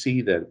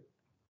HVAC than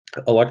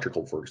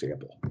electrical, for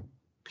example?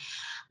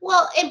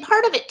 Well, and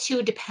part of it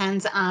too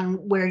depends on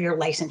where your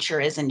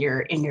licensure is in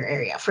your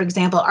area. For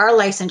example, our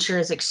licensure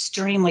is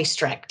extremely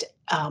strict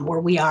where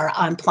we are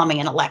on plumbing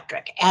and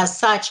electric. As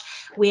such,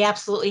 we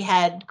absolutely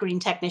had green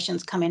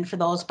technicians come in for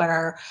those, but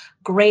our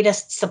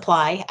greatest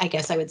supply, I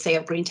guess I would say,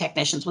 of green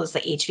technicians was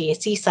the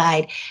HVAC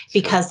side,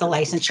 because the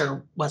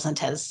licensure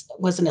wasn't as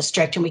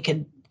strict, and we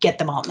could get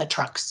them out in the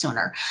trucks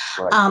sooner.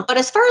 Right. But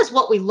as far as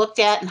what we looked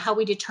at and how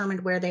we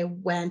determined where they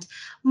went,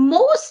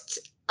 most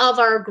of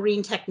our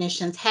green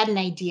technicians had an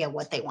idea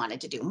what they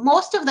wanted to do.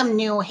 Most of them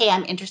knew, hey,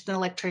 I'm interested in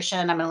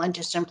electrician, I'm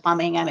interested in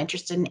plumbing, I'm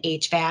interested in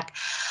HVAC.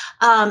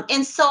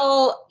 And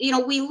so,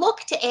 we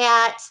looked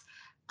at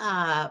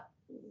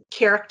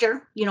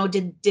character.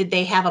 Did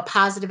they have a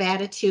positive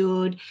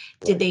attitude?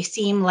 Did they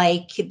seem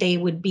like they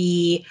would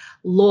be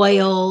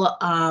loyal?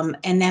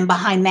 And then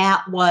behind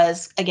that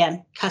was,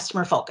 again,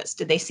 customer focused.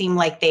 Did they seem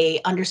like they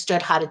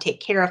understood how to take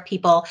care of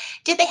people?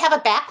 Did they have a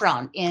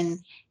background in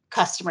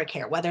customer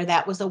care, whether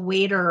that was a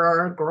waiter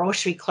or a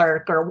grocery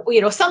clerk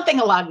or something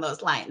along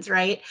those lines,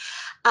 right?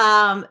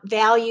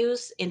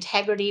 Values,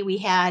 integrity. We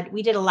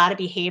did a lot of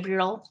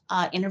behavioral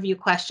interview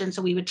questions,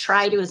 so we would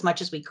try to, as much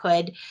as we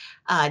could,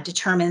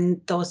 determine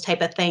those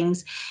type of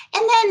things.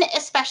 And then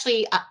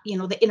especially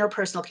the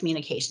interpersonal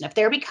communication. If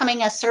they're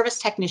becoming a service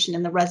technician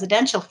in the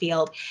residential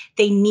field,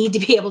 they need to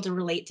be able to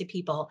relate to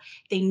people.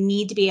 They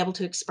need to be able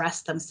to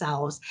express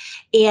themselves.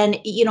 And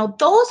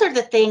those are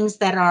the things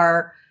that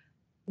are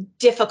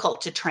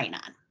difficult to train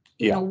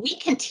on. We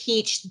can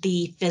teach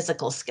the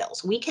physical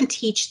skills. We can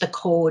teach the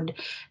code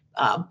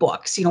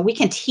books. We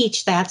can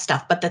teach that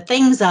stuff. But the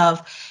things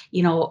of,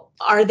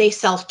 are they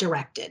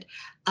self-directed?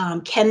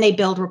 Can they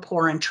build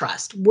rapport and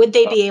trust? Would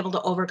they be able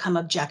to overcome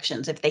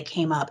objections if they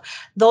came up?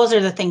 Those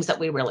are the things that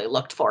we really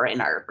looked for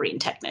in our green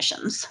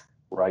technicians.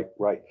 Right.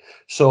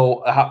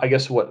 So I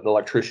guess what an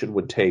electrician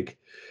would take.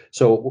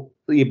 So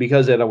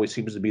because that always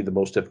seems to be the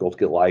most difficult to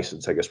get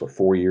licensed, I guess,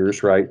 4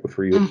 years, right?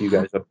 For you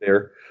guys up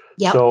there.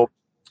 Yep. So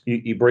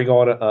you bring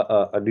on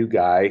a new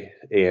guy,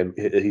 and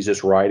he's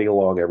just riding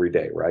along every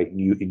day, right? And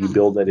you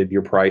build that into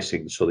your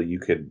pricing so that you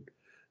can,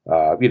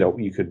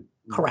 you can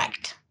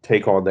correct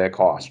take on that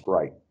cost,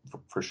 right?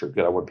 For sure.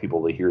 Good. I want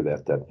people to hear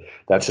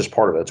that's just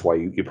part of it. That's why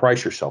you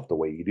price yourself the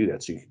way you do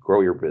that, so you can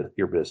grow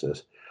your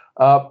business.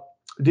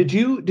 Did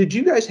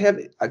you guys have,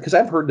 because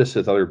I've heard this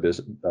with other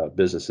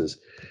businesses,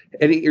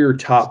 any of your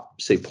top,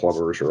 say,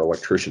 plumbers or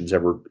electricians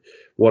ever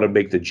want to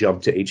make the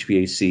jump to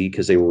HVAC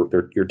because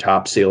they're your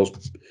top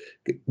sales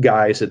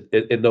guys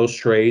in those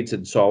trades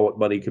and saw what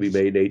money could be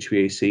made in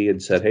HVAC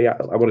and said, hey, I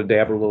want to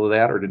dabble a little of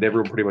that? Or did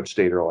everyone pretty much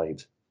stay in their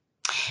lanes?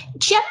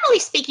 Generally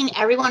speaking,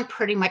 everyone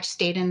pretty much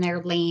stayed in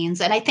their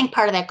lanes. And I think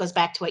part of that goes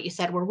back to what you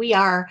said, where we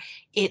are,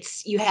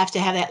 you have to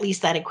have at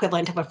least that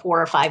equivalent of a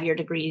 4 or 5 year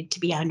degree to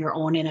be on your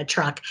own in a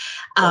truck.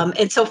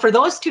 And so for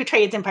those 2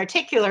 trades in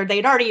particular,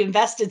 they'd already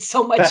invested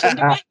so much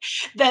into it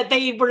that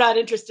they were not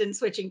interested in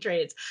switching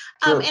trades.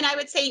 Sure. And I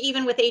would say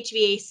even with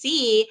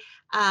HVAC,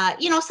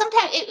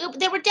 sometimes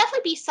there would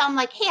definitely be some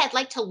like, hey, I'd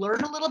like to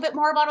learn a little bit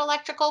more about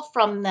electrical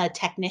from the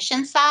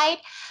technician side.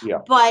 Yeah.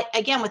 But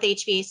again, with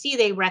HVAC,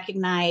 they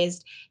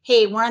recognized,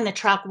 hey, we're in the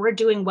truck, we're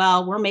doing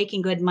well, we're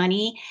making good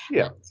money.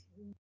 Yeah.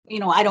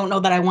 I don't know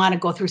that I want to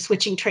go through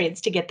switching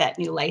trades to get that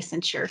new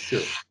licensure.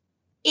 Sure.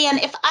 And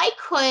if I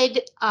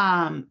could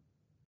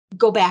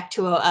go back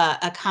to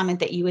a comment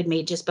that you had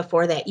made just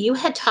before that, you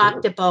had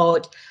talked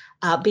about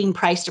being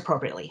priced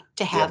appropriately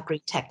to have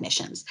green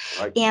technicians.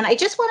 Right. And I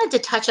just wanted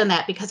to touch on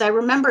that because I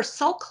remember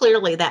so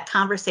clearly that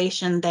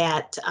conversation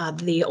that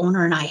the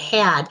owner and I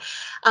had.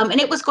 And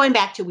it was going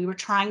back to, we were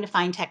trying to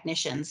find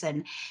technicians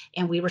and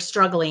we were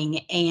struggling.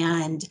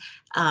 And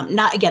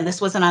not, again,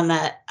 this wasn't on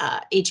the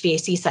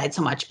HVAC side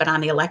so much, but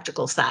on the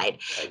electrical side.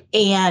 Right.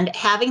 And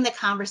having the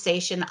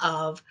conversation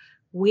of,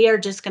 we are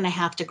just going to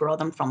have to grow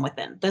them from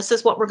within. This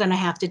is what we're going to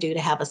have to do to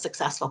have a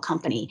successful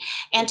company.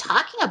 And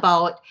talking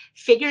about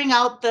figuring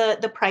out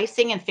the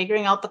pricing and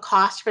figuring out the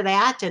cost for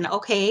that. And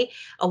okay,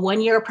 a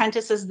 1-year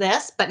apprentice is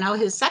this, but now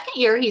his second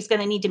year, he's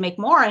going to need to make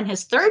more. And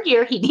his third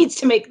year, he needs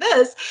to make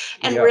this.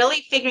 And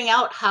really figuring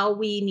out how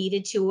we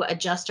needed to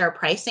adjust our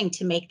pricing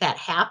to make that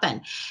happen.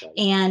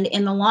 And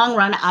in the long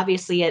run,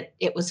 obviously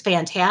it was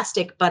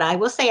fantastic. But I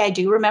will say, I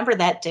do remember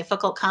that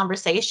difficult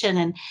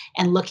conversation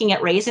and looking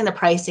at raising the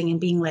pricing and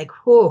being like,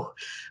 whew,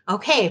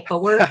 okay,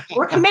 but we're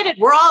committed.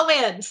 We're all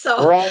in.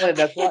 So we're all in.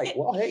 That's right.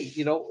 Well, hey,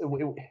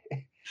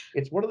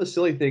 it's one of the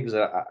silly things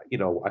that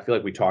I feel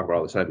like we talk about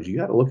all the time is you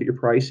got to look at your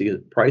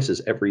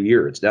prices every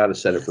year. It's not a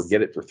set and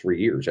forget it for 3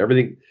 years.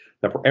 Everything,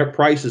 the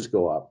prices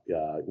go up.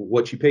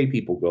 What you pay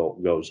people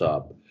goes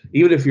up.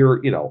 Even if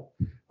you're,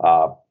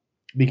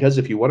 because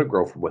if you want to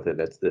grow from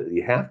within,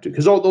 you have to.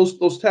 Because all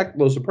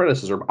those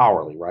apprentices are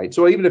hourly, right?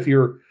 So even if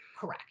you're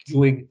correct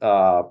doing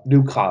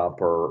new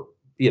comp or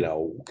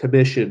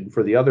commission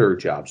for the other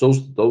jobs,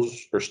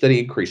 those are steady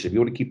increase. If you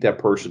want to keep that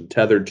person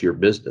tethered to your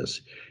business,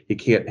 you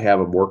can't have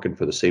them working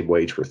for the same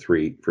wage for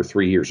 3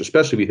 years,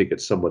 especially if you think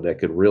it's someone that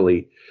can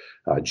really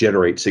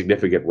generate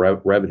significant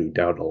revenue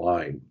down the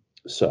line.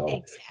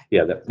 So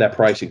yeah, that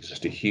pricing is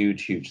just a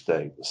huge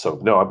thing. So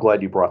no, I'm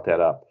glad you brought that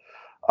up.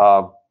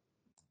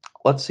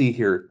 Let's see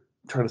here.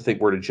 I'm trying to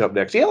think where to jump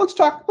next. Yeah, let's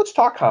talk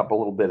comp a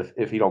little bit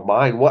if you don't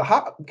mind.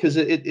 Because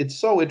it's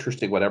so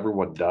interesting what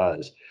everyone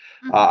does.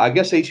 Mm-hmm. I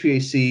guess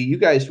HVAC, you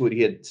guys,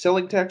 you had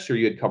selling techs or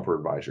you had comfort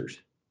advisors?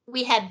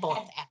 We had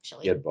both,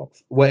 actually. You had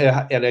both.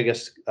 Well, and I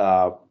guess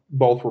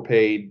both were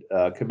paid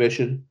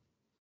commission?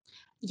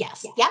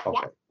 Yes. Yep.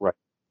 Okay, right.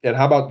 And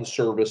how about the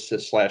service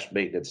 /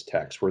 maintenance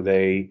techs? Were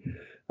they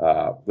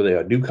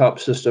a new comp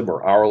system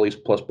or hourly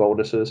plus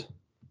bonuses?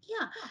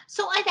 Yeah.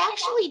 So I've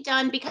actually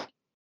done, because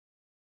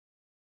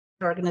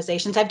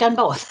organizations, I've done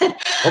both.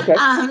 Okay.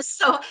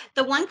 So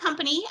the one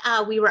company,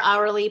 we were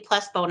hourly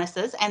plus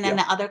bonuses, and then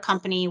the other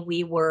company,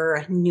 we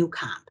were new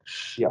comp.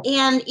 Yeah.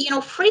 And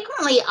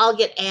frequently I'll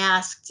get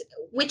asked,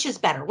 which is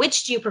better?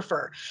 Which do you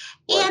prefer?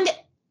 Right. And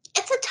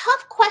it's a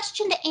tough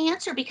question to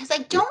answer because I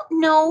don't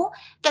know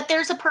that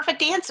there's a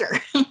perfect answer.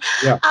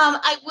 Yeah.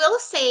 I will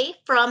say,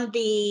 from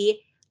the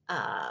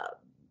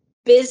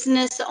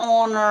business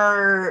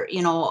owner,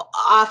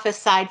 office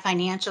side,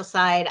 financial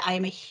side, I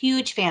am a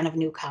huge fan of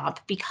new comp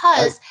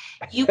because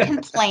you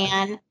can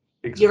plan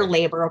your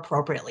labor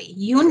appropriately.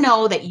 You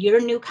know that your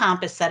new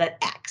comp is set at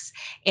X.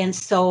 And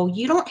so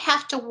you don't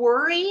have to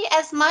worry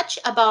as much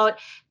about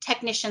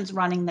technicians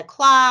running the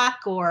clock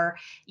or,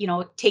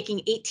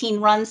 taking 18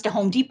 runs to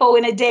Home Depot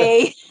in a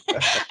day.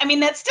 I mean,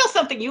 that's still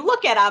something you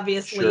look at,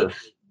 obviously. Sure.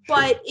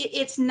 But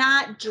it's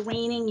not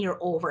draining your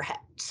overhead.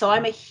 So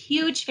I'm a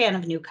huge fan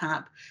of new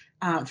comp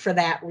for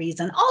that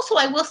reason. Also,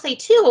 I will say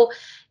too,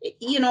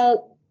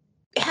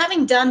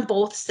 having done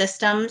both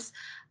systems,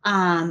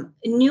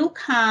 new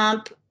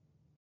comp,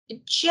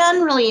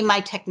 generally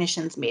my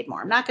technicians made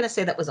more. I'm not going to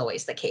say that was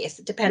always the case.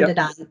 It depended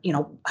on,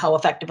 how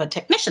effective a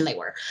technician they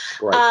were.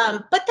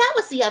 Right. But that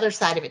was the other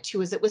side of it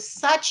too, is it was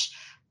such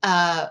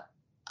a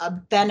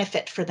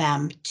benefit for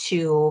them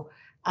to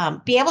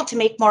be able to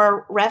make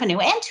more revenue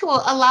and to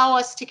allow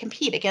us to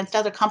compete against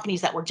other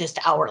companies that were just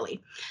hourly.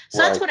 So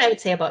that's what I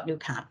would say about new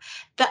comp.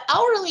 The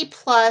hourly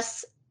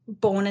plus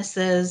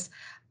bonuses,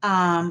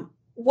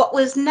 what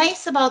was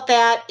nice about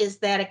that is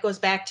that it goes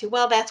back to,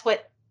 well, that's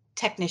what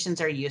technicians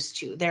are used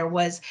to.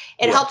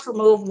 It helps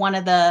remove one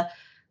of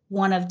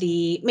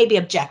the maybe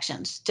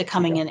objections to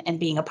coming in and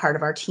being a part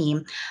of our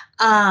team.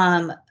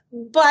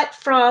 But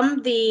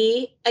from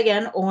the,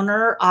 again,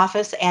 owner,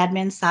 office,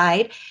 admin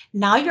side,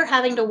 now you're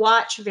having to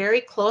watch very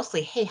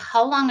closely. Hey,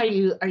 how long are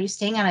you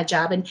staying on a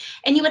job? And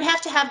you would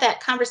have to have that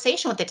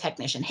conversation with the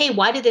technician. Hey,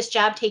 why did this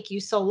job take you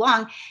so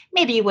long?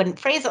 Maybe you wouldn't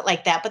phrase it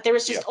like that, but there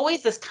was just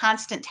always this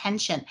constant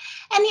tension.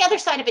 And the other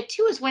side of it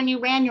too is when you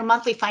ran your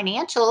monthly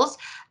financials,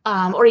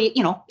 or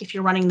if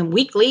you're running them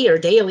weekly or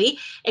daily,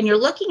 and you're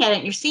looking at it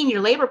and you're seeing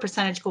your labor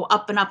percentage go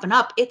up and up and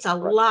up, it's a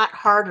lot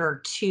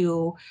harder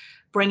to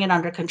bring it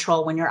under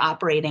control when you're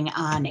operating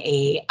on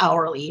a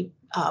hourly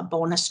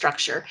bonus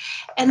structure.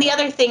 And the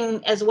other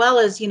thing as well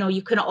is,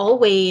 you can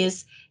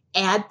always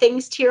add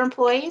things to your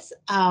employees.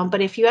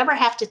 But if you ever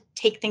have to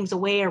take things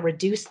away or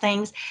reduce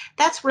things,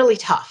 that's really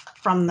tough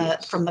from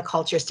the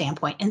culture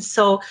standpoint. And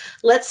so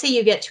let's say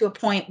you get to a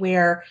point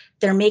where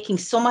they're making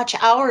so much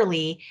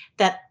hourly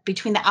that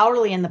between the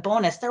hourly and the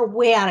bonus, they're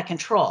way out of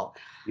control.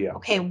 Yeah.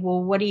 Okay,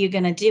 well, what are you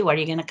going to do? Are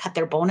you going to cut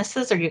their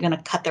bonuses or are you going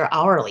to cut their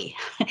hourly?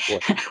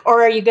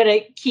 Or are you going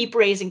to keep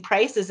raising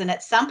prices? And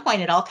at some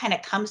point, it all kind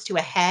of comes to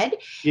a head.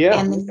 Yeah.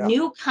 And the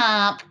new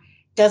comp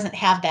doesn't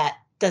have that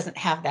doesn't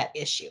have that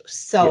issue.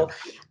 So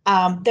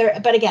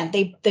but again,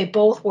 they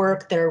both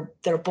work.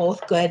 They're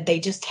both good. They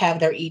just have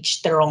their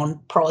own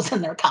pros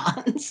and their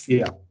cons.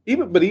 Yeah.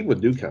 Even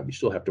with Newcom, you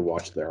still have to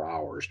watch their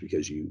hours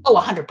because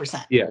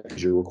 100%. Yeah,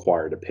 because you're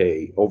required to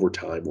pay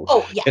overtime.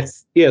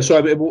 Yes. Yeah. So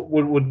I mean,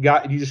 when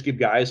you just give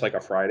guys like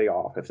a Friday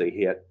off if they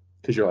hit,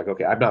 because you're like,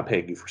 okay, I'm not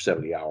paying you for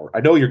 70 hours.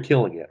 I know you're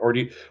killing it. Or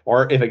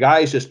if a guy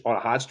is just on a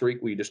hot streak,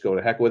 we just go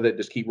to heck with it,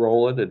 just keep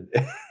rolling,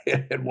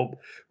 and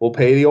we'll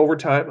pay the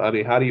overtime. I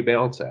mean, how do you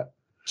balance that?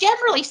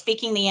 Generally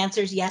speaking, the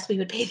answer is yes, we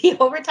would pay the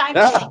overtime.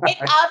 It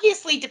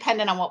obviously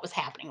depended on what was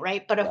happening,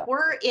 right? But if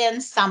we're in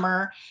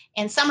summer,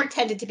 and summer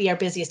tended to be our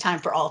busiest time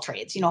for all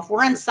trades, if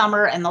we're in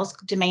summer and those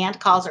demand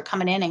calls are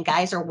coming in and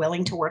guys are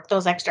willing to work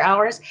those extra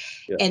hours,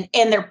 and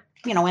they're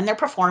and they're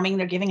performing,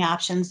 they're giving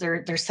options,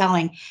 they're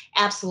selling,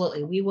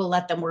 absolutely, we will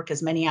let them work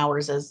as many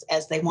hours as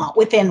they want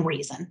within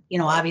reason.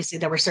 Obviously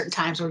there were certain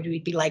times where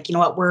we'd be like,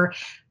 we're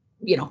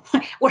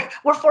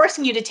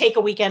forcing you to take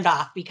a weekend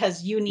off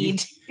because you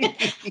need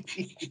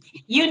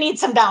you need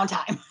some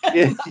downtime.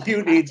 Yeah,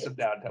 you need some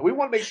downtime. We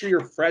want to make sure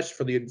you're fresh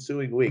for the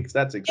ensuing weeks.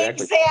 That's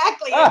exactly.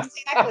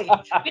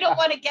 We don't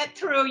want to get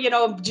through,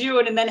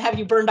 June and then have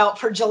you burned out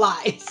for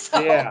July. So.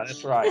 Yeah,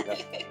 that's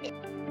right.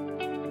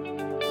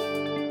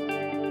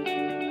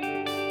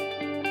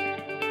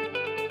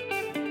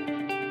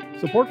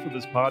 Support for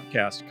this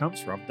podcast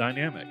comes from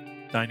Dynamic.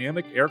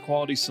 Dynamic Air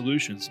Quality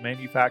Solutions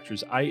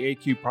manufactures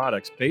IAQ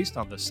products based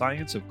on the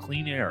science of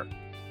clean air.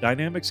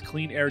 Dynamic's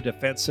Clean Air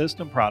Defense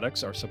System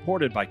products are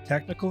supported by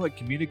technical and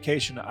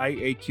communication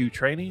IAQ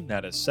training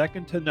that is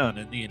second to none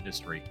in the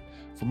industry.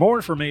 For more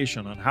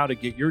information on how to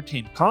get your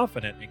team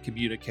confident in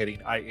communicating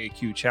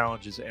IAQ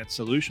challenges and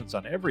solutions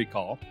on every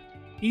call,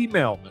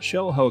 email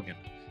Michelle Hogan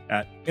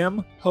at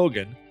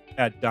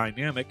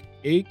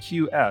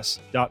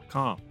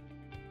mhogan@dynamicaqs.com.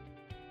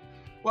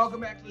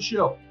 Welcome back to the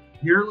show.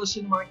 You're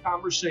listening to my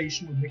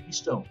conversation with Miki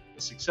Stone,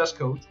 the success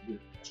coach with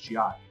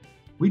SGI.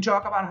 We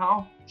talk about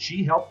how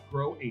she helped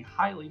grow a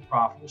highly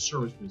profitable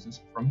service business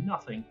from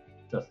nothing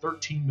to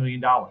 $13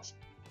 million.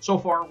 So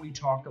far, we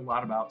talked a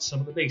lot about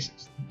some of the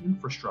basics, the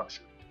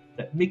infrastructure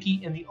that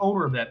Miki and the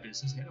owner of that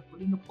business had to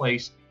put into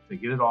place to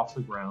get it off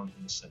the ground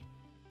in the city.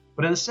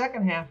 But in the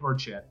second half of our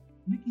chat,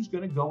 Miki's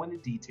going to go into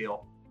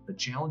detail the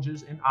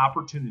challenges and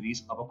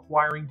opportunities of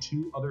acquiring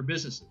two other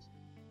businesses.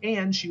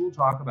 And she will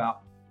talk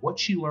about what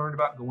she learned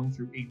about going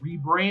through a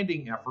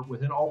rebranding effort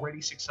with an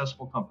already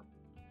successful company.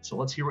 So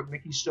let's hear what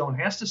Miki Stone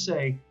has to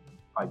say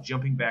by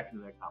jumping back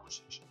into that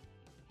conversation.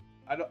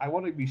 I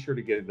want to be sure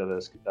to get into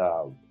this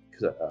because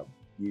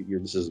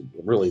this is a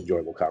really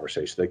enjoyable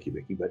conversation. Thank you,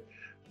 Miki. But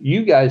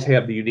you guys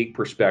have the unique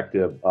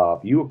perspective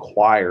of you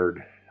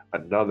acquired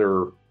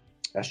another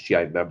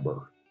SGI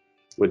member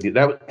with you.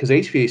 That because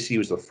HVAC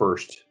was the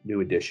first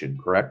new addition,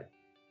 correct?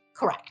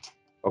 Correct.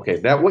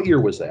 Okay. What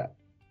year was that?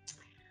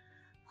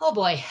 Oh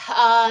boy,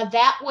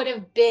 that would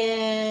have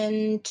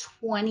been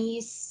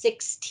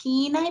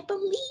 2016, I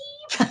believe.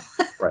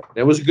 Right.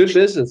 It was a good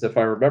business, if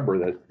I remember,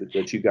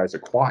 that you guys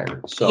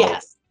acquired. So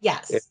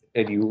yes.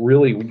 And you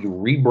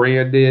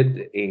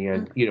rebranded,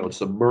 and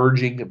it's a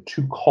merging of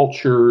two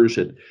cultures,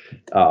 and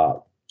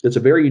it's a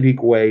very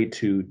unique way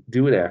to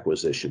do an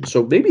acquisition.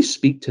 So maybe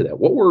speak to that.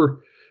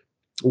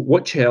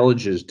 What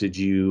challenges did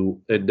you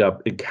end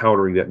up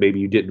encountering that maybe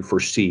you didn't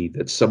foresee,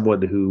 that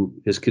someone who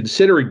is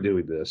considering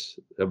doing this,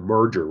 a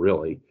merger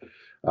really,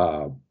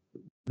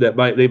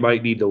 that they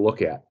might need to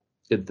look at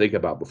and think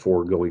about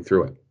before going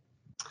through it?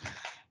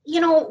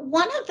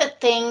 One of the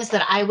things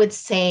that I would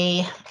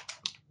say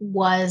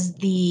was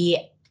the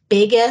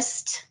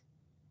biggest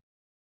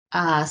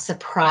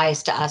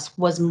surprise to us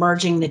was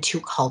merging the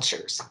two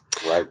cultures.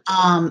 Right.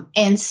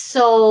 And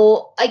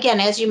so again,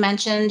 as you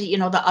mentioned,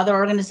 the other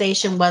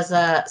organization was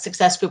a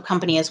Success Group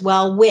company as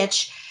well,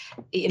 which,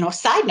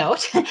 side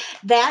note,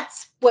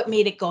 that's what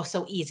made it go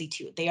so easy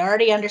too. They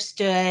already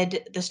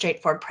understood the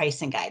straightforward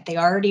pricing guide. They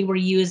already were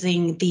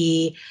using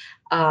the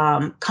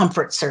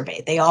comfort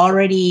survey. They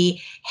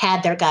already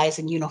had their guys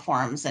in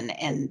uniforms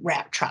and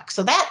wrap trucks.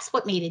 So that's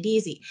what made it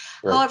easy.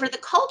 Right. However, the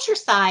culture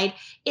side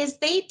is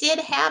they did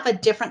have a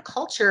different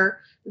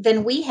culture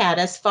than we had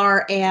as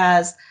far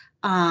as,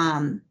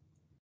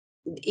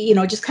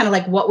 just kind of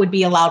like what would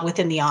be allowed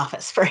within the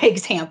office, for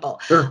example,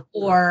 sure.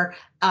 Or,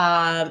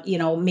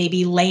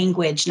 maybe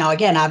language. Now,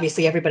 again,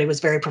 obviously everybody was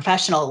very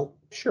professional,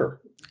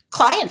 sure,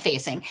 client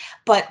facing,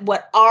 but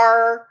what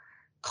our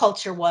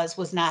culture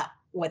was not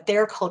what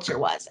their culture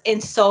was.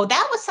 And so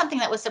that was something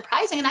that was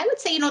surprising. And I would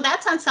say,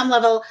 that's on some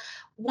level,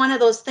 one of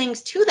those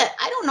things too, that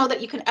I don't know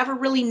that you can ever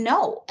really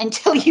know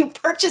until you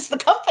purchase the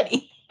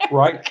company.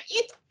 Right.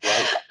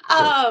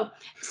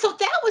 So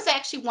that was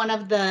actually one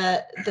of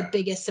the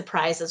biggest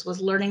surprises,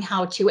 was learning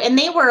how to, and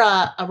they were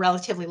a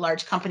relatively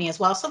large company as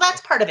well. So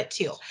that's part of it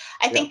too.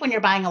 I think when you're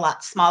buying a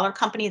lot smaller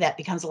company, that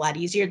becomes a lot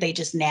easier. They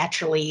just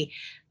naturally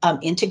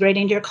integrate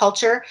into your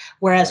culture.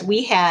 Whereas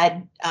we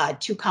had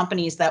two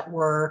companies that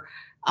were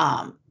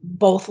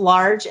both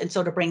large. And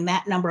so to bring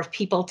that number of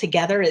people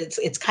together,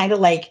 it's kind of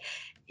like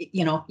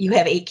you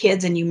have 8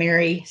 kids and you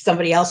marry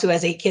somebody else who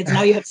has 8 kids.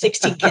 Now you have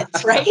 16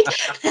 kids, right?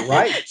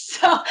 Right.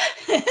 So,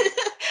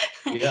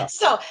 Yeah.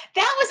 so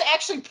that was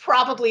actually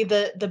probably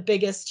the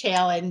biggest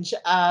challenge,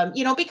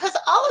 because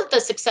all of the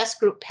success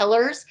group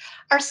pillars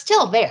are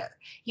still there.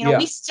 Yeah.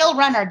 We still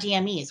run our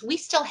DMEs. We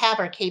still have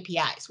our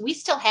KPIs. We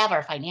still have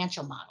our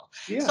financial model.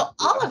 Yeah. So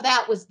all of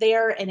that was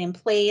there and in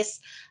place.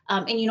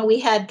 We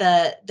had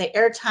the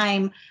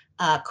airtime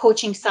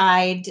coaching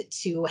side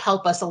to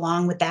help us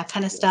along with that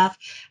kind of stuff.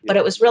 But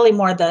it was really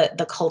more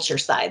the culture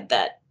side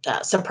that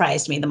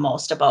surprised me the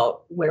most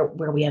about where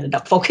we ended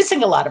up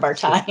focusing a lot of our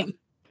time.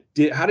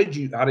 How did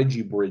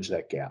you bridge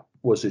that gap?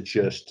 Was it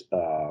just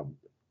over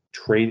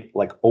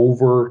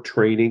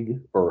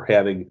training or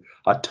having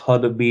a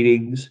ton of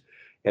meetings?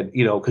 And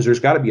because there's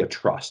got to be a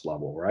trust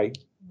level, right?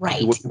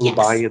 Right. When people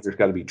buy in, there's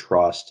got to be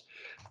trust.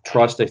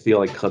 Trust, I feel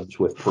like, comes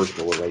with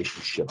personal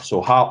relationships.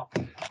 So first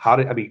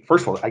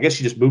of all, I guess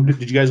you just moved it.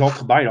 Did you guys all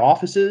combine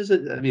offices?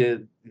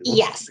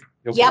 Yes.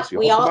 Okay, Yep. so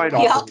we all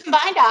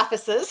combined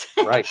offices.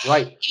 Right.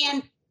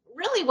 And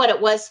really what it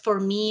was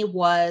for me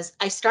was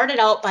I started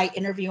out by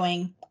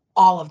interviewing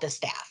all of the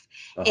staff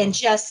and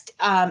just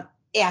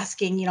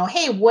asking,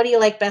 hey, what do you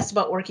like best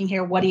about working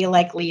here? What do you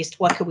like least?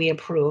 What could we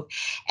improve?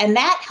 And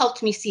that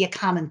helped me see a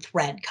common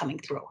thread coming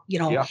through.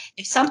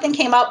 If something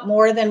came up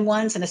more than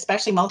once and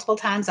especially multiple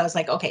times, I was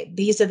like, okay,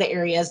 these are the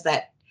areas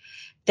that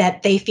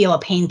they feel a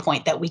pain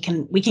point that we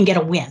can get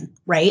a win,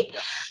 right?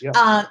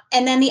 Yeah.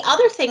 And then the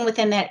other thing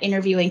within that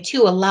interviewing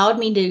too allowed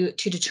me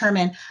to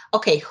determine,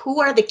 okay,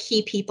 who are the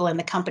key people in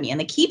the company? And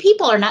the key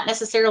people are not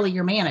necessarily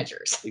your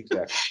managers.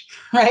 Exactly.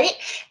 Right?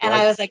 And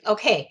I was like,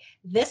 okay,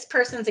 this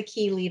person's a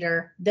key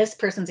leader. This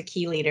person's a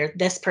key leader.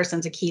 This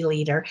person's a key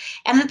leader.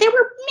 And that there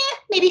were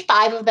maybe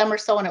 5 of them or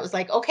so. And it was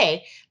like,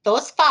 okay,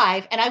 those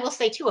 5, and I will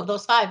say 2 of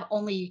those 5,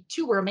 only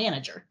 2 were a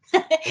manager.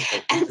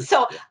 And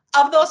so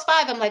of those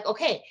 5, I'm like,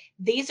 okay,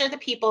 these are the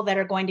people that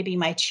are going to be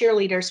my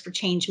cheerleaders for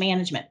change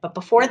management. But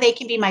before they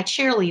can be my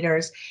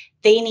cheerleaders,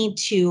 they need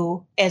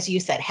to, as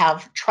you said,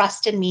 have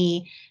trust in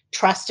me,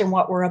 trust in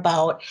what we're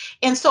about.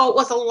 And so it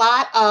was a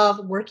lot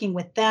of working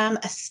with them,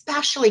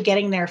 especially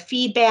getting their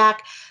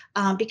feedback.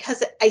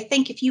 Because I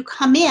think if you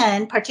come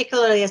in,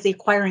 particularly as the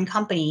acquiring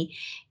company,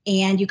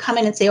 and you come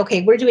in and say,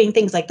 okay, we're doing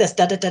things like this,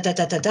 that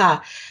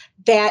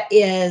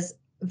is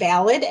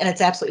valid. And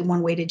it's absolutely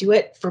one way to do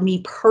it. For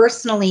me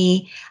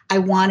personally, I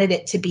wanted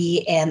it to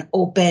be an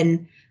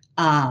open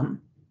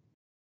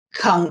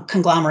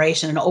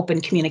conglomeration and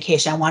open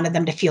communication. I wanted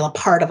them to feel a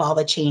part of all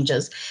the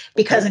changes,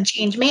 because in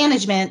change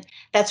management,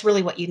 that's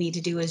really what you need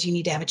to do is you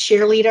need to have a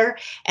cheerleader,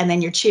 and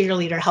then your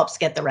cheerleader helps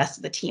get the rest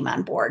of the team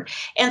on board.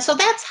 And so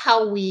that's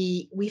how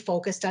we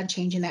focused on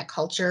changing that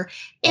culture.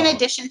 In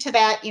addition to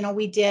that,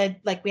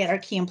 we had our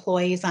key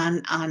employees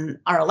on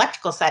our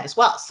electrical side as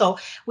well. So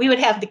we would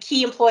have the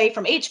key employee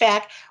from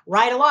HVAC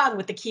ride along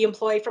with the key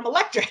employee from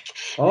electric,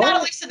 not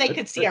only so they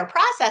could see our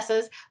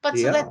processes, but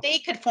so that they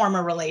could form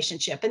a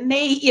relationship. And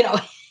they,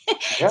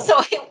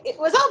 so it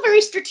was all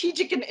very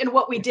strategic in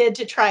what we did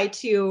to try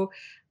to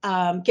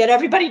get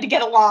everybody to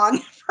get along.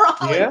 For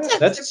all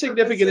that's a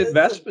significant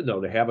investment,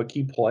 though, to have a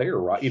key player,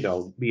 right?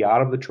 Be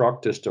out of the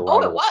truck just to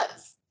ride. It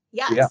was.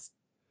 Yes. Yeah.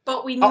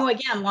 But we knew,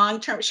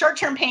 again,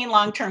 short-term pain,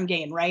 long-term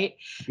gain, right?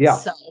 Yeah.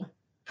 So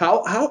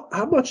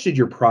how much did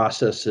your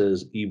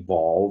processes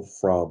evolve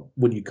from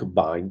when you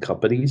combine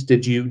companies?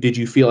 Did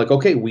you feel like,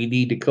 okay, we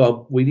need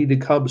to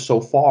come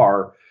so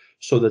far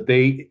so that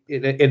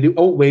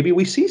maybe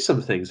we see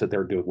some things that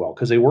they're doing well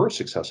because they were a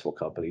successful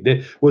company?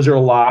 Was there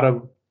a lot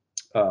of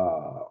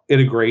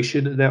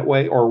integration in that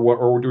way, or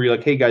were you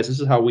like, hey guys, this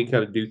is how we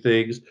kind of do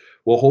things,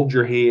 we'll hold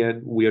your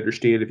hand, we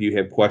understand if you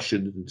have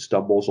questions and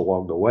stumbles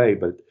along the way,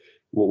 but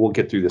we'll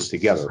get through this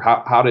together?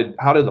 How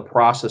did the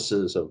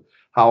processes of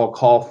how a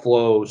call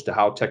flows to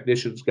how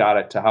technicians got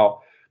it to how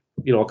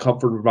a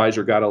comfort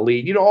advisor got a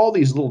lead, all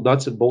these little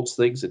nuts and bolts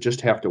things that just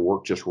have to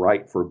work just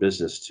right for a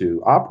business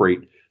to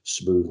operate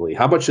smoothly,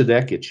 how much did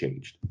that get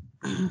changed?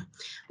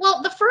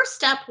 Well, the first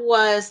step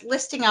was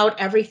listing out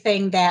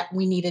everything that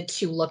we needed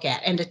to look at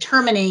and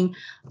determining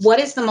what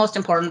is the most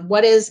important,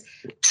 what is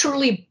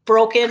truly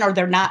broken or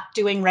they're not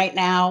doing right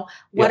now,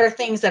 what are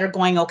things that are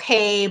going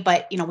okay,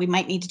 but we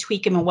might need to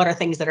tweak them, and what are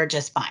things that are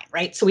just fine,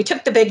 right? So we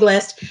took the big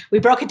list, we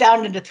broke it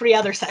down into 3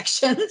 other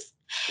sections.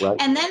 Right.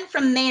 And then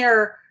from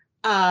there,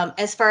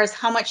 as far as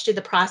how much did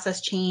the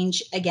process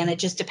change, again, it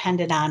just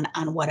depended on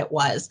what it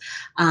was.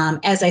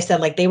 As I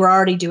said, like they were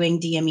already doing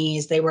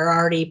DMEs, they were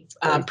already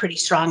pretty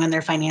strong on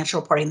their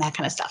financial reporting, that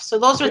kind of stuff. So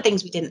those were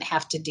things we didn't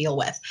have to deal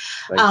with.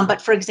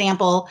 But for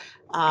example,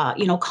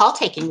 call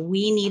taking,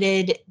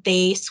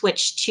 they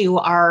switched to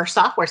our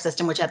software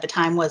system, which at the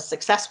time was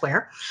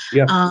Successware.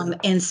 Yeah.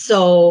 And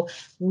so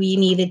we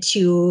needed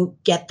to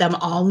get them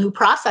all new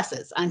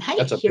processes on,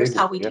 hey, here's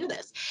how we do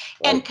this.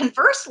 Right. And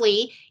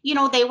conversely,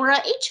 they were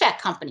an HVAC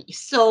company.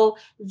 So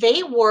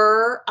they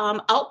were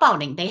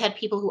outbounding. They had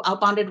people who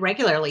outbounded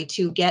regularly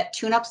to get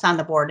tune-ups on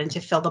the board and to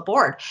fill the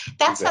board.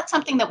 That's not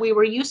something that we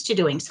were used to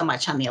doing so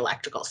much on the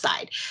electrical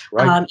side.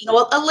 Right.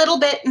 A little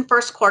bit in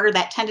first quarter,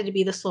 that tended to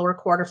be the slower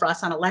quarter for us.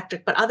 warehouse on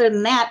electric, but other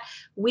than that,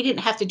 we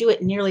didn't have to do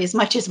it nearly as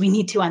much as we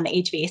need to on the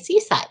HVAC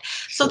side.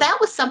 So that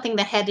was something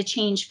that had to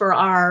change for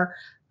our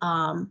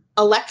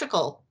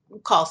electrical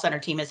call center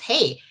team is,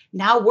 hey,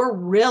 now we're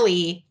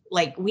really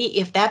like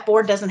if that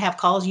board doesn't have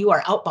calls, you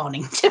are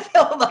outbounding to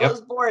fill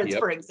those boards,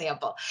 for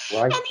example.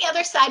 Right. And the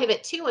other side of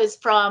it too is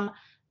from,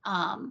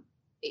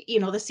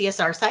 the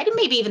CSR side and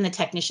maybe even the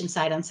technician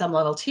side on some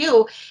level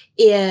too,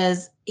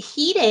 is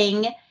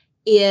heating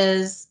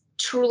is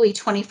truly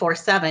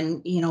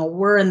 24/7.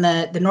 We're in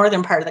the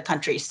northern part of the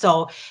country.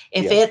 So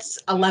if it's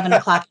 11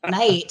 o'clock at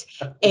night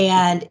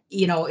and,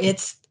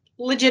 it's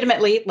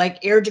legitimately like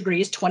air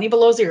degrees 20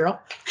 below zero.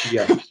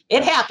 Yeah.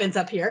 It happens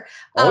up here.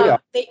 Yeah.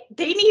 They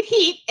need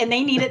heat and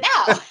they need it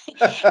now,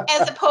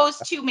 as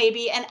opposed to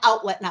maybe an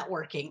outlet not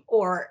working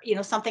or,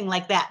 something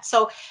like that.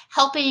 So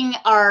helping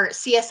our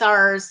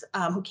CSRs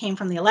who came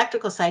from the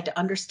electrical side to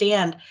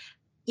understand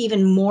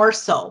even more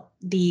so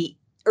the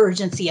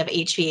urgency of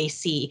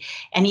HVAC,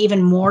 and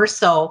even more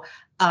so,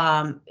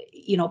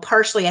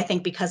 partially, I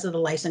think because of the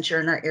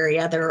licensure in our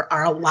area, there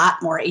are a lot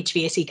more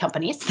HVAC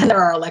companies than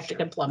there are electric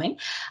and plumbing.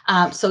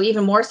 So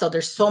even more so,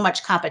 there's so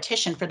much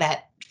competition for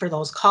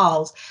those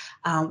calls.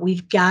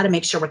 We've got to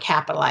make sure we're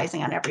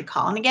capitalizing on every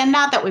call. And again,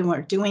 not that we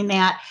weren't doing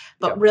that,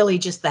 but really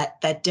just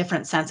that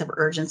different sense of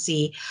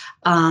urgency.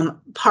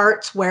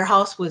 Parts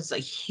warehouse was a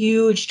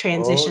huge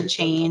transition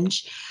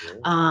change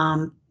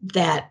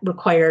that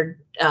required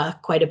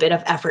quite a bit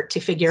of effort to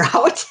figure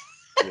out.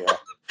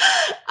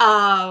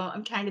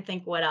 I'm trying to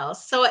think what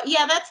else. So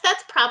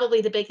that's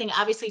probably the big thing.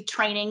 Obviously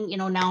training,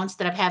 now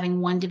instead of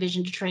having one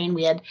division to train,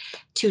 we had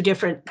two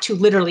different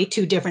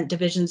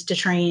divisions to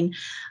train.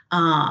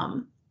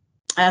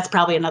 That's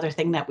probably another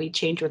thing that we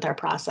changed with our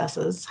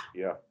processes.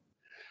 Yeah.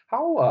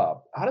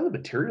 How did the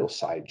material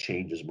side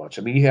change as much?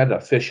 I mean, you had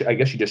to fish, I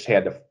guess you just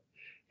had to,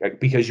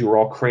 because you were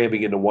all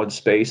cramming into one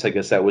space. I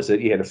guess that was it.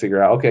 You had to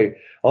figure out, okay,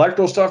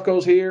 electrical stuff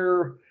goes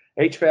here,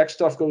 HVAC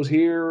stuff goes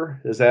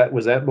here. Was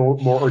that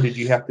more, or did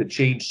you have to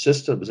change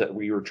systems that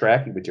where you were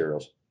tracking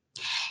materials?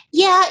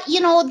 Yeah,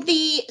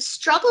 the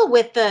struggle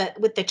with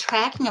the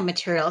tracking of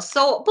materials.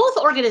 So both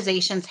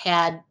organizations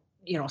had,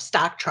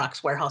 stock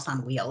trucks, warehouse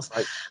on wheels.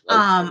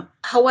 Right.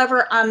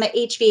 However, on the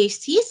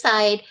HVAC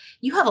side,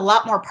 you have a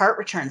lot more part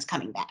returns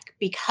coming back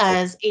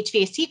because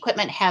HVAC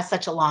equipment has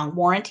such a long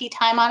warranty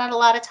time on it a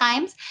lot of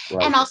times.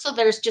 Right. And also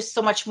there's just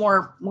so much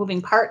more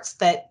moving parts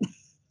that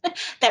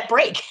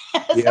break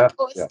as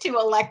opposed to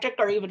electric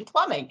or even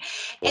plumbing.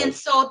 Right. And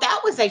so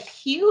that was a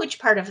huge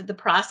part of the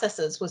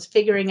processes, was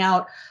figuring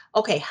out,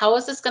 okay, how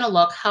is this going to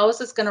look? How is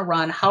this going to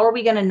run? How are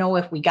we going to know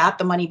if we got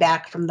the money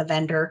back from the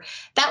vendor?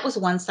 That was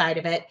one side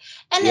of it.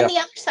 And then the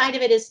other side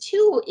of it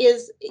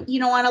is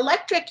on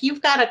electric,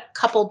 you've got a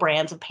couple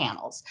brands of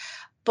panels.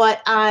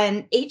 But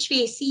on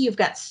HVAC, you've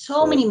got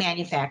so many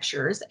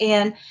manufacturers,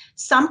 and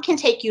some can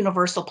take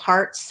universal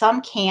parts,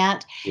 some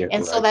can't. Yeah,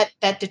 and so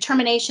that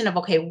determination of,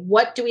 okay,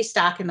 what do we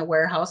stock in the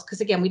warehouse?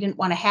 Because again, we didn't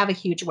want to have a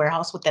huge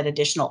warehouse with that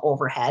additional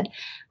overhead,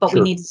 but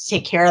we needed to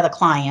take care of the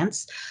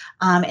clients.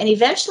 And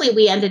eventually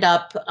we ended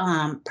up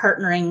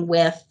partnering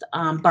with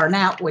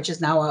Barnett, which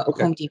is now a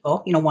Home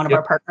Depot, one of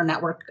our partner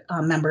network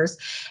members.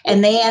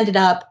 And they ended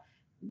up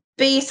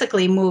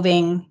basically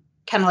moving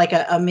kind of like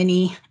a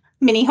mini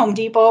Home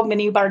Depot,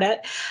 mini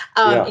Barnett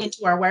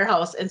into our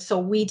warehouse. And so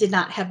we did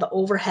not have the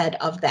overhead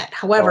of that.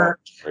 However,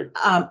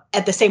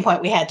 at the same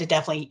point, we had to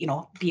definitely,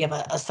 be of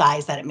a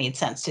size that it made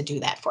sense to do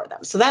that for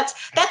them. So that's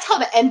how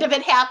the end of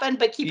it happened.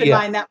 But keep in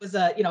mind, that was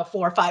a,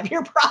 4 or 5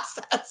 year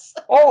process.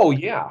 Oh,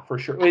 yeah, for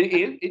sure.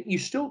 You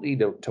still need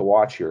to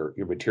watch your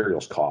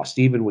materials cost,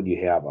 even when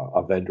you have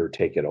a vendor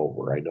take it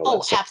over. I know.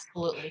 Oh,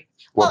 absolutely.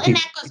 Well, and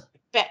that goes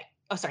back.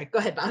 Oh, sorry. Go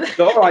ahead, Bob.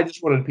 No, I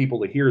just wanted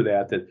people to hear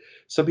that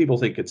some people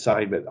think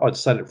consignment,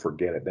 set it,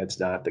 forget it. That's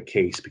not the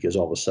case, because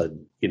all of a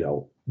sudden,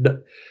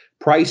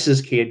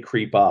 prices can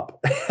creep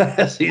up.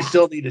 So you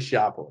still need to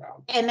shop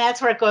around. And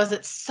that's where it goes.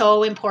 It's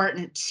so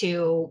important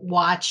to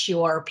watch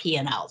your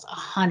P&Ls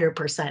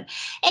 100%.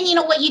 And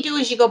what you do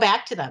is you go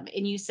back to them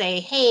and you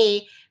say,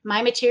 hey,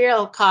 my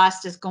material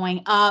cost is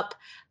going up.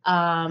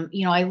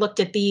 I looked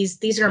at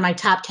these are my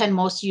top 10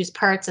 most used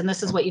parts, and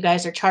this is what you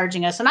guys are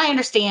charging us. And I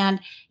understand,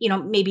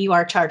 maybe you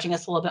are charging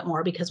us a little bit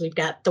more because we've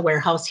got the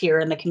warehouse here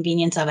and the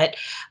convenience of it,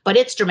 but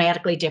it's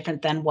dramatically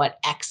different than what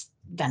X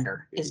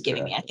vendor is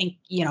giving me. I think,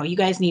 you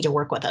guys need to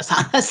work with us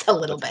on this a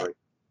little bit. Great.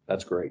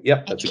 That's great.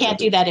 Yep. You can't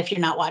do that if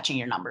you're not watching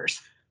your numbers.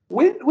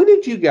 When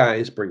did you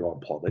guys bring on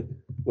plumbing?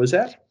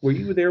 Were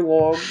you there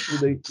long?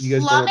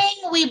 Plumbing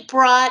we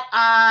brought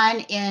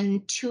on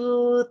in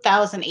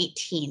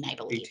 2018, I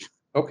believe. 18.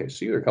 Okay,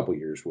 so you were a couple of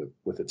years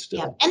with it still.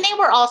 Yeah, and they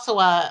were also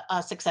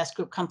a Success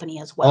Group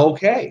company as well.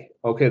 Okay,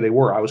 they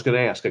were. I was going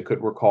to ask. I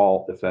couldn't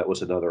recall if that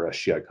was another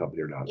SGI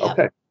company or not. Yep.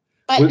 Okay.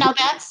 But now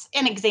that's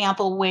an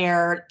example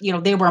where,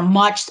 they were a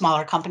much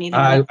smaller company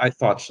than I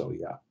thought so,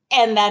 yeah.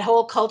 And that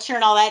whole culture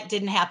and all that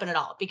didn't happen at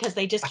all, because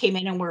they just came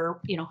in and were,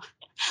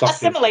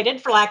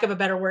 assimilated, for lack of a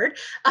better word.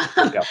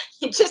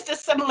 Just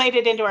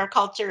assimilated into our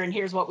culture, and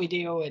here's what we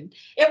do. And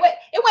it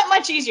went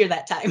much easier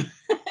that time.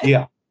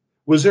 Yeah.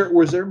 Was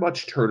there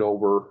much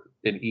turnover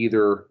in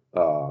either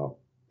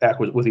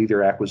with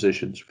either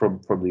acquisitions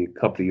from the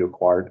company you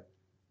acquired?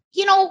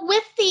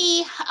 With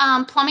the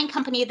plumbing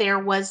company, there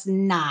was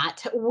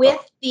not. With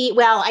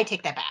well, I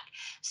take that back.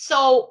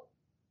 So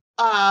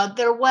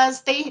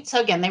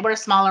so again, they were a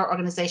smaller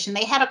organization.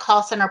 They had a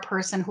call center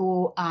person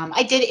who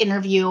I did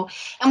interview,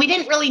 and we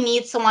didn't really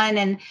need someone,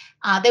 and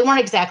they weren't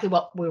exactly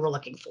what we were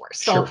looking for.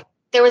 So Sure.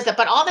 there was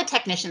but all the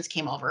technicians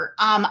came over.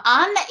 On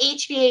the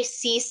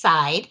HVAC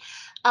side,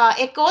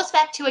 it goes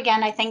back to,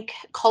 again, I think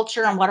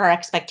culture and what our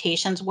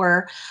expectations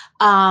were.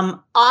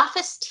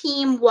 Office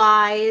team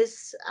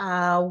wise,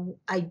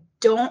 I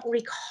don't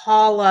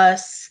recall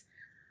us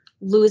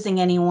losing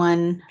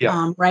anyone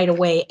right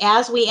away.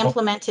 As we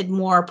implemented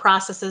more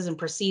processes and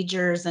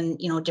procedures and,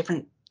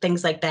 different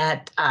things like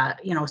that,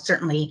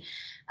 certainly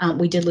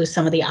we did lose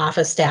some of the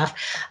office staff.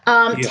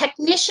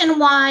 Technician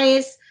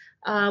wise,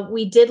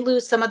 we did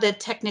lose some of the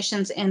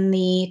technicians in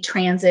the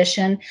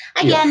transition.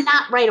 Again,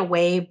 not right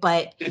away,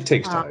 but it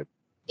takes time.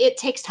 It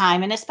takes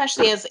time, and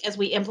especially as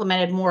we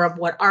implemented more of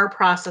what our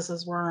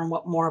processes were and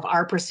what more of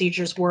our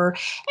procedures were.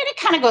 And it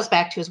kind of goes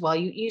back to as well,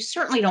 you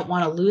certainly don't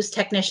want to lose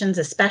technicians,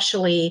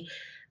 especially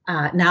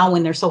now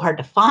when they're so hard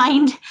to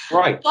find.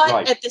 Right.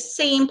 But at the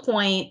same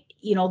point,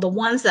 the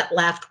ones that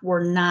left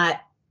were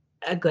not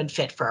a good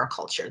fit for our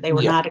culture. They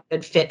were not a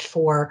good fit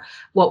for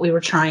what we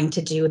were trying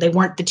to do. They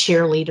weren't the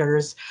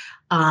cheerleaders.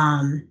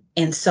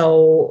 And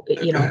so,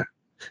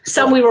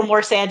 some we were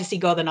more sad to see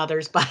go than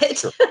others,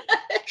 but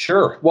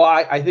Sure. Well,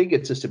 I think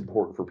it's just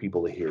important for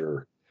people to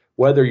hear,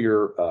 whether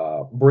you're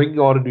bringing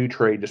on a new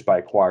trade just by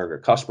acquiring a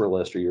customer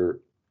list, or you're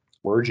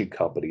merging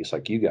companies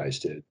like you guys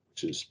did,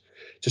 which is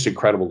just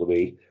incredible to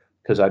me,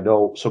 because I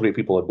know so many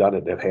people have done it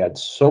and have had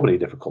so many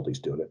difficulties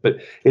doing it. But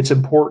it's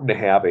important to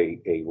have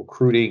a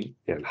recruiting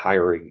and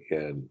hiring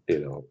and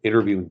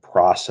interviewing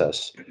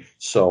process.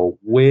 So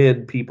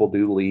when people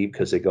do leave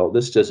because they go,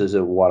 this just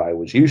isn't what I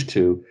was used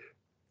to,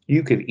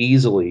 you can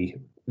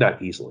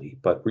not easily,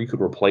 but you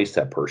could replace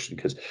that person.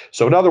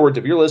 So in other words,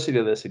 if you're listening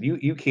to this and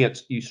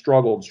you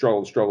struggle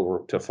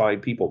to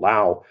find people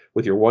now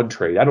with your one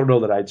trade, I don't know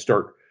that I'd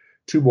start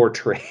 2 more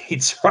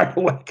trades right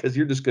away, because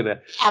you're just gonna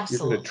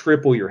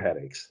triple your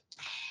headaches.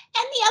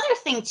 And the other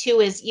thing too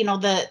is,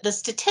 the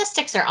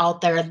statistics are out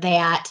there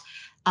that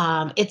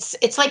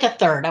it's like a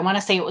third. I want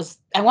to say it was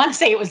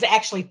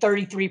actually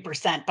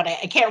 33%, but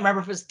I can't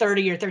remember if it was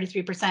 30 or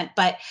 33%.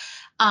 But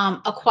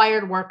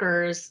acquired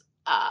workers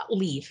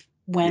leave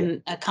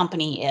when a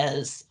company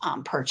is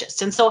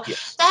purchased. And so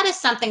that is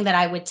something that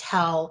I would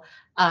tell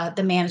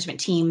the management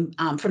team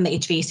from the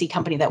HVAC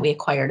company that we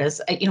acquired.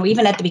 Is,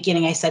 even at the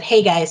beginning, I said,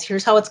 hey guys,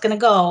 here's how it's going to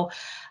go.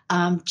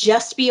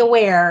 Just be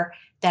aware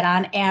that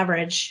on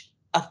average,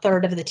 a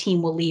third of the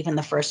team will leave in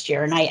the first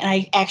year. And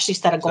I actually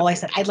set a goal. I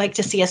said, I'd like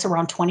to see us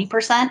around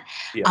 20%.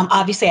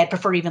 Obviously, I'd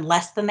prefer even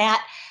less than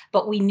that,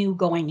 but we knew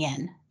going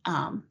in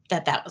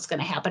that was going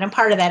to happen. And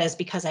part of that is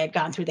because I had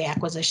gone through the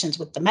acquisitions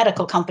with the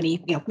medical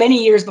company,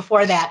 many years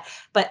before that.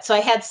 But so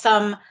I had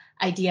some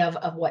idea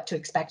of what to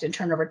expect in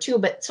turnover too.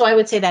 But so I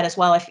would say that as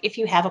well, if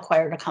you have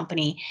acquired a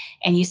company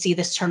and you see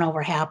this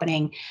turnover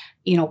happening,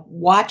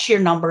 watch your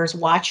numbers,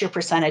 watch your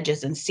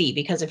percentages and see,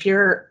 because if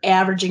you're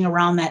averaging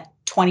around that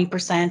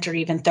 20% or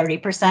even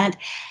 30%,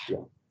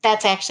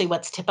 that's actually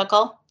what's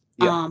typical.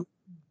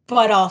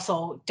 But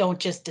also don't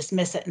just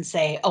dismiss it and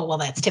say, oh, well,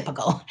 that's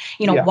typical.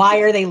 Why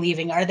are they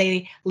leaving? Are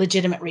they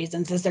legitimate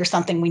reasons? Is there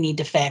something we need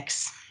to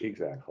fix?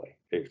 Exactly.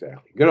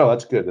 No,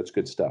 that's good. That's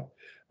good stuff.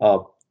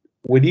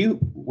 When you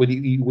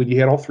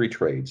had all 3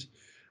 trades,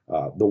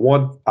 the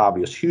one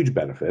obvious huge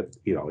benefit,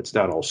 it's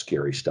not all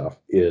scary stuff,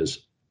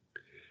 is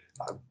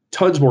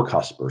tons more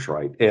customers,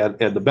 right?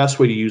 And the best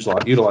way to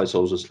utilize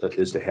those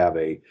is to have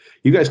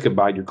you guys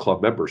combine your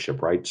club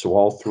membership, right? So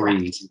all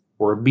 3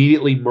 were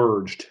immediately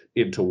merged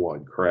into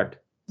one, correct?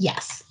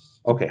 Yes.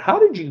 Okay. How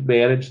did you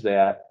manage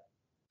that?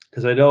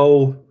 Because I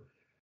know,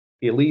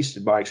 at least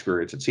in my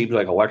experience, it seems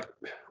like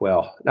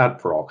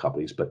not for all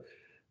companies, but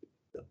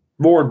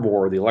more and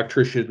more the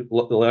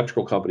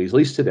electrical companies, at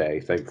least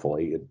today,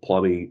 thankfully, in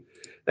plumbing,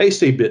 they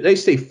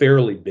stay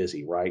fairly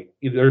busy, right?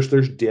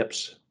 There's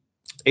dips.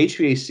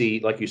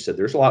 HVAC, like you said,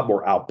 there's a lot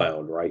more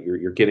outbound, right?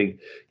 You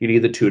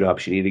need the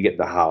tune-ups, you need to get in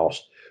the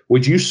house.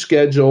 Would you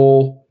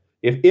schedule,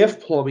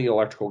 if plumbing and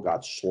electrical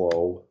got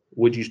slow,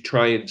 would you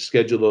try and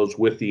schedule those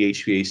with the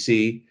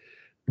HVAC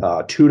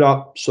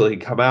tune-up so they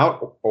can come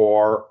out?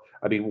 Or,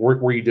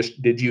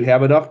 did you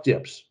have enough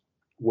dips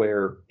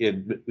where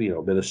in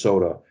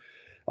Minnesota,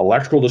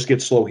 electrical just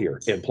gets slow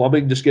here and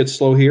plumbing just gets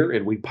slow here,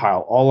 and we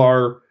pile all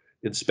our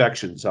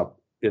inspections up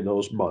in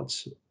those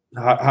months?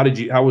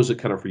 How was it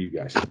kind of for you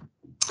guys?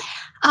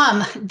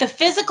 The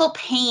physical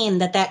pain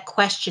that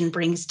question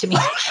brings to me.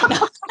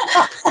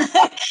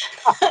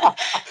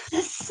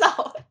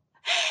 So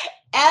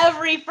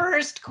every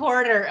first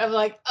quarter, I'm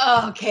like,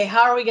 oh, okay,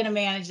 how are we going to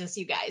manage this,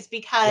 you guys?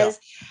 Because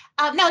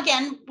now,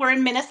 again, we're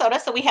in Minnesota,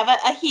 so we have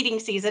a heating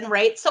season,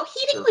 right? So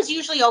heating was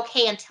usually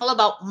okay until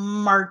about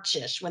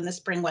March-ish when the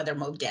spring weather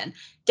moved in,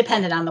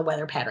 depending on the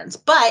weather patterns.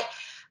 But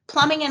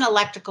plumbing and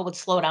electrical would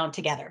slow down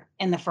together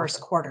in the first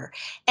quarter.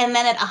 And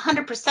then at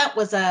 100%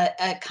 was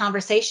a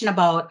conversation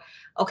about,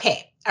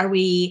 okay,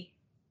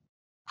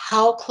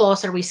 how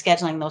close are we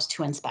scheduling those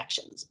 2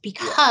 inspections?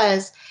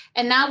 Because,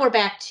 and now we're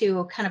back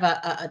to kind of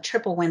a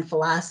triple win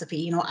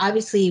philosophy.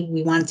 Obviously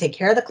we want to take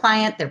care of the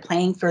client. They're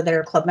paying for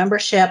their club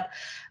membership.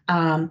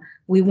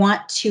 We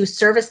want to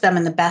service them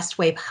in the best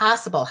way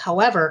possible.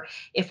 However,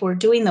 if we're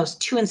doing those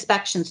 2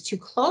 inspections too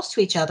close to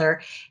each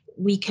other,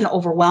 we can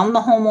overwhelm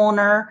the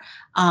homeowner.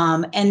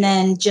 And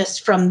then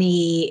just from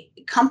the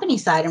company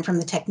side and from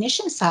the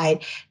technician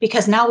side,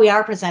 because now we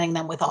are presenting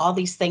them with all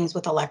these things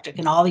with electric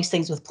and all these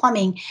things with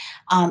plumbing,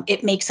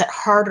 it makes it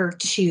harder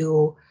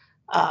to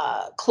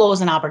close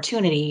an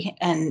opportunity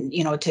and,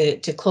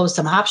 to close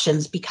some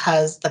options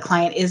because the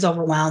client is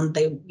overwhelmed.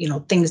 They,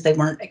 things they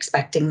weren't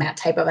expecting, that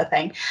type of a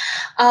thing.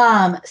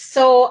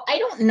 So I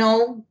don't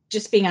know,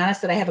 just being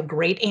honest, that I have a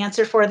great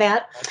answer for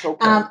that. That's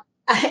okay.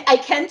 I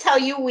can tell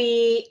you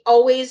we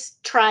always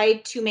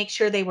tried to make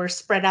sure they were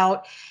spread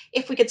out.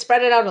 If we could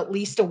spread it out at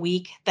least a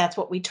week, that's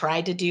what we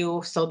tried to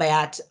do, so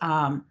that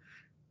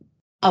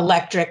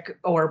electric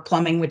or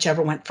plumbing,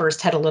 whichever went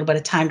first, had a little bit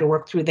of time to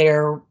work through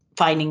their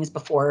findings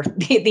before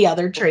the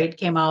other trade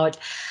came out.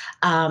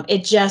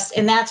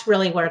 And that's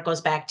really where it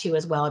goes back to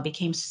as well. It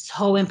became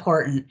so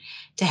important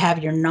to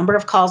have your number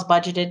of calls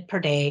budgeted per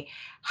day.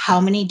 How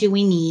many do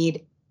we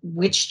need?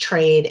 Which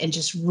trade? And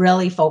just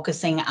really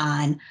focusing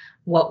on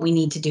what we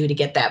need to do to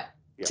get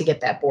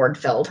that board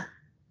filled.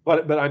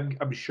 But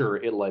I'm sure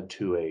it led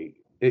to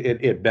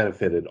it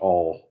benefited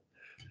all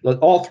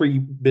 3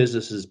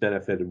 businesses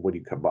benefited when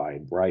you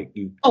combine, right?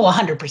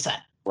 100%.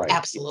 Right.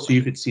 Absolutely. So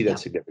you could see that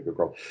significant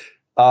growth.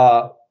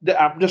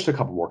 Just a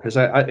couple more, because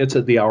it's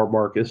at the hour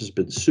mark. This has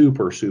been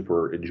super,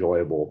 super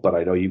enjoyable, but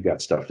I know you've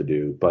got stuff to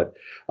do. But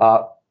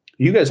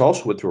you guys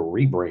also went through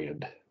a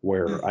rebrand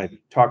where I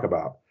talk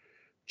about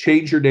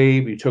change your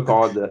name. You took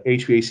on the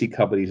HVAC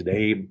company's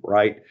name,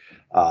 right?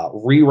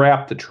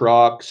 Rewrap the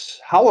trucks.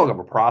 How long of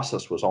a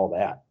process was all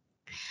that?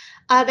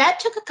 That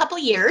took a couple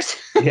years.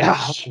 Yeah.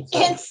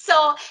 And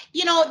so,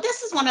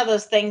 this is one of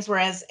those things where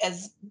as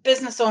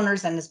business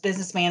owners and as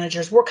business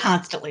managers, we're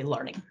constantly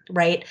learning,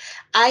 right?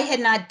 I had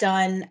not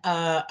done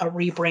a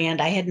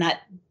rebrand. I had not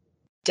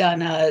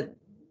done a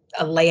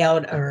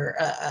layout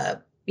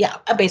or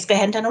basically I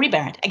hadn't done a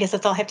rebrand. I guess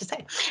that's all I have to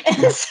say.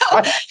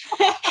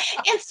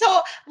 And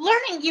so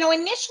learning,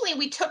 initially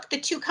we took the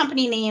 2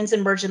 company names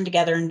and merged them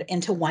together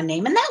into one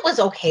name, and that was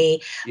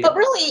okay. Yeah. But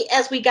really,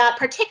 as we got,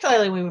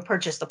 particularly when we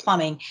purchased the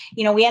plumbing,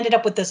 we ended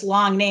up with this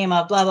long name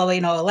of blah, blah,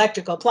 blah,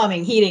 electrical,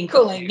 plumbing, heating,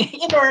 cooling,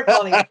 indoor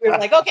cooling. We were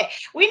like, okay,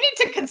 we need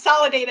to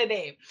consolidate a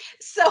name.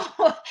 So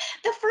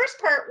the first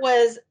part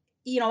was,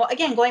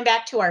 again, going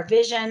back to our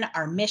vision,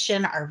 our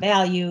mission, our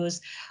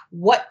values.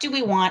 What do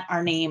we want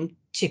our name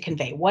to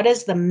convey? What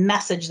is the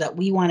message that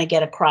we want to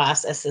get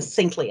across as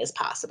succinctly as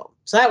possible?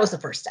 So that was the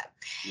first step.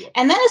 Yeah.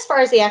 And then as far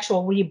as the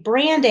actual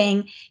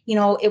rebranding,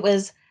 it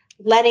was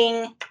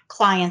letting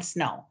clients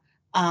know.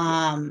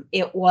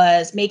 It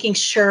was making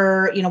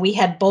sure, we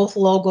had both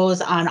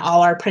logos on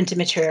all our printed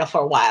material for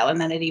a while, and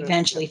then it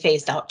eventually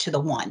phased out to the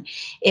one.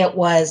 It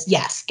was,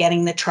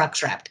 getting the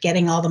trucks wrapped,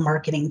 getting all the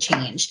marketing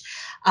changed.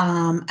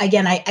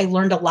 Again, I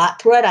learned a lot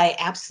through it. I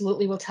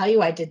absolutely will tell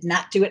you, I did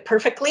not do it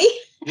perfectly,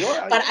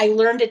 but I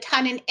learned a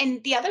ton.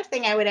 And the other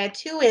thing I would add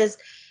too is,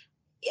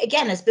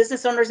 again, as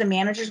business owners and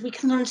managers, we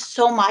can learn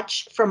so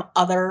much from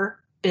other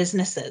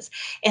businesses.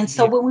 And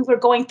so when we were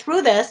going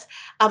through this,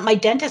 my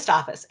dentist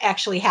office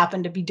actually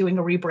happened to be doing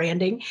a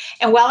rebranding.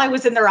 And while I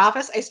was in their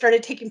office, I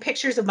started taking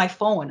pictures of my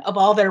phone of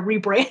all their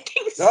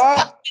rebranding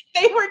stuff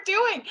they were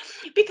doing,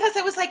 because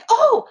I was like,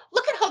 oh,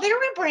 look at how they're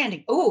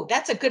rebranding. Oh,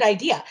 that's a good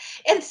idea.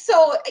 And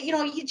so,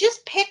 you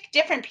just pick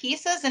different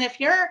pieces. And if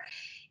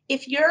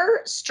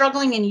you're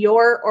struggling in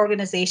your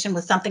organization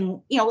with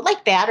something,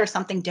 like that or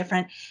something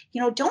different,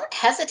 don't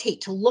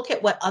hesitate to look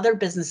at what other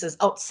businesses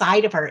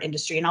outside of our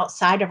industry and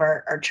outside of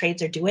our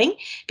trades are doing,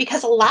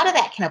 because a lot of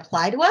that can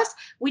apply to us.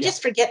 We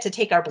just forget to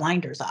take our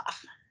blinders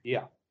off.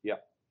 Yeah. Yeah.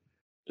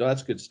 So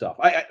that's good stuff.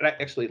 I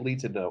actually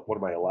leads into one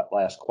of my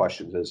last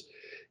questions is,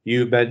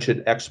 you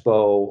mentioned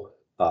Expo.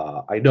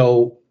 I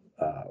know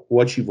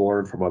what you've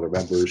learned from other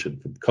members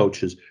and from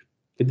coaches.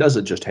 It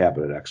doesn't just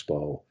happen at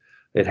Expo.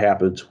 It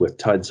happens with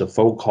tons of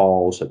phone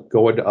calls and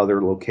going to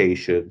other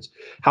locations.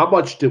 How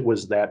much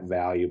was that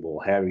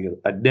valuable, having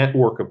a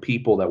network of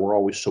people that were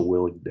always so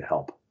willing to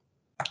help?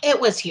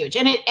 It was huge.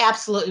 And it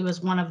absolutely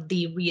was one of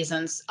the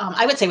reasons,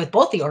 I would say with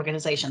both the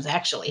organizations,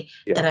 actually,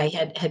 that I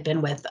had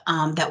been with,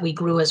 that we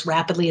grew as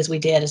rapidly as we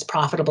did, as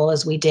profitable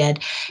as we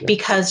did,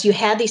 because you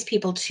had these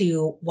people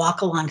to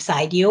walk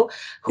alongside you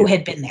who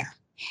had been there.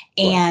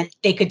 And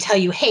they could tell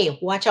you, hey,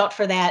 watch out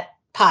for that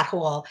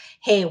pothole.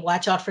 Hey,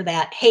 watch out for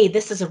that. Hey,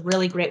 this is a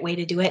really great way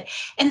to do it.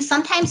 And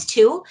sometimes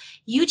too,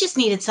 you just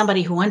needed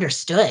somebody who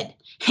understood,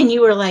 and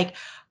you were like,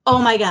 oh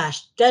my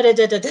gosh, da da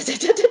da da da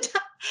da da da.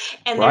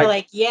 And they're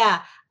like,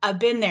 yeah, I've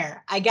been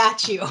there. I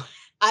got you.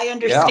 I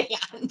understand.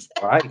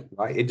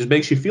 Right. It just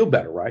makes you feel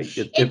better, right?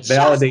 It It just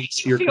validates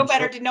makes you your feel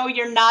better concern. to know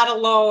you're not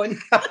alone.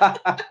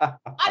 100%.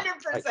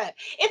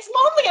 It's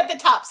lonely at the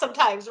top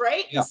sometimes,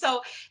 right? Yeah. And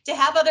so to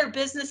have other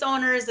business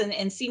owners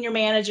and senior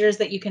managers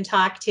that you can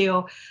talk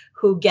to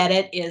who get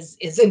it is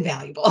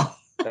invaluable.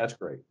 That's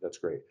great. That's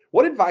great.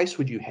 What advice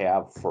would you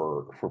have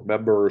for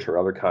members or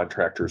other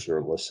contractors that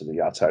are listening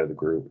outside of the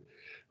group,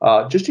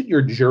 just in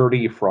your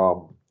journey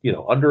from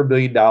under $1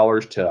 million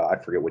to,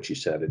 I forget what you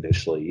said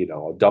initially,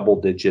 a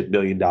double-digit $1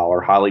 million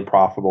highly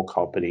profitable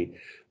company?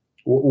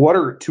 What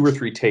are 2 or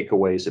 3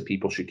 takeaways that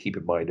people should keep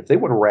in mind if they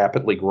want to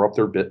rapidly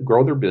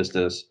grow their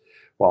business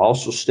while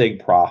also staying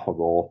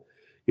profitable?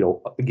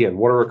 Again,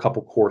 what are a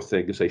couple core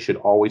things they should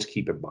always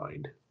keep in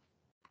mind?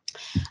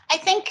 I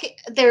think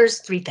there's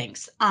 3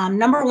 things.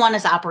 Number 1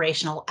 is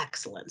operational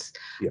excellence.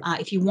 Yeah.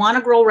 If you want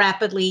to grow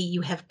rapidly,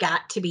 you have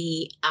got to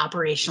be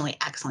operationally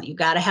excellent. You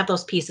got to have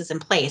those pieces in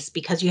place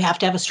because you have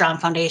to have a strong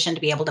foundation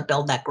to be able to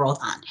build that growth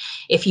on.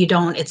 If you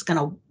don't, it's going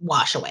to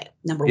wash away.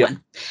 Number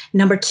 1.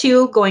 Number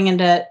 2, going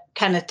into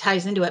kind of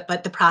ties into it,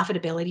 but the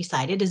profitability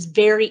side, it is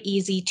very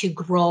easy to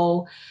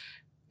grow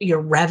your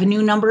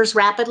revenue numbers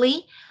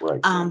rapidly. Right.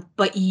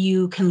 But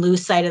you can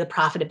lose sight of the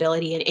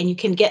profitability and you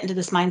can get into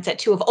this mindset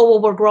too of, oh,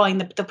 well, we're growing,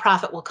 the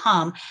profit will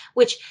come,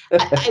 which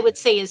I would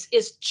say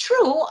is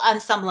true on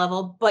some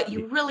level, but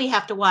you really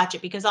have to watch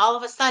it because all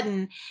of a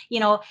sudden,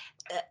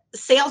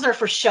 sales are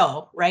for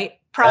show, right?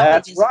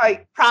 Profit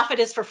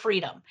is for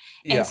freedom.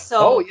 Yeah. And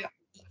so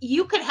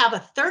you could have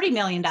a $30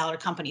 million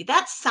company.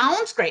 That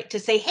sounds great to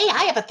say, hey,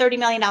 I have a $30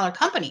 million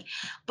company.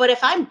 But if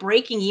I'm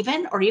breaking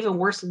even or even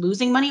worse,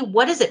 losing money,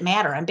 what does it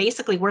matter? I'm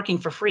basically working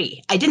for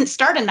free. I didn't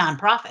start a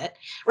nonprofit,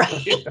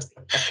 right?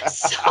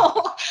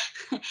 So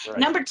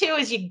number 2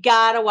 is you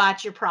got to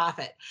watch your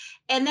profit.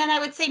 And then I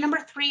would say number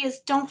 3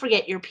 is don't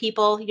forget your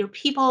people. Your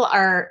people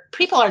are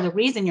the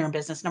reason you're in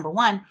business, number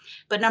 1.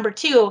 But number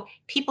 2,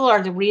 people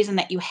are the reason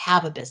that you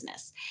have a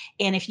business.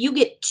 And if you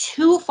get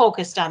too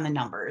focused on the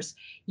numbers,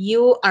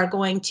 you are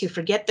going to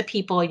forget the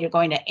people, you're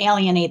going to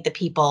alienate the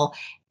people,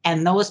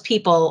 and those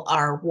people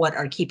are what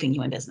are keeping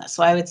you in business.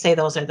 So I would say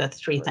those are the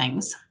 3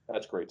 things.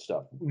 That's great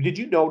stuff. Did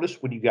you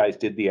notice when you guys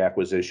did the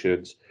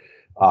acquisitions,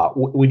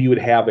 when you would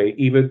have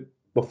even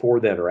before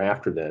then or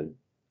after then,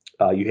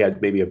 you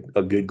had maybe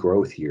a good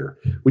growth year,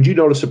 would you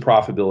notice the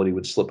profitability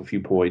would slip a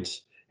few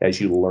points as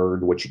you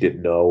learned what you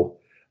didn't know,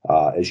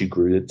 as you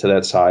grew to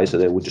that size,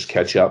 and then would just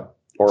catch up?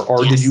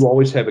 Or did you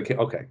always have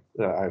okay?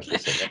 I was going to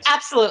say that.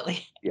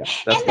 Absolutely. Yeah.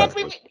 And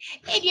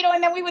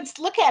then we would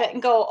look at it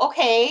and go,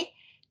 okay,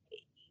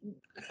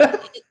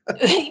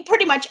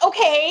 pretty much,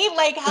 okay,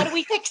 like how do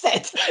we fix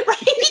it?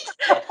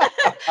 Right.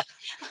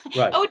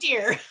 Right. Oh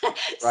dear.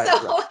 Right,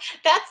 so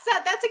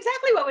that's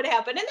exactly what would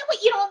happen. And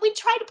then we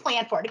try to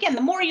plan for it. Again,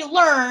 the more you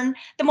learn,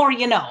 the more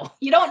you know.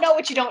 You don't know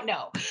what you don't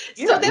know.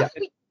 So then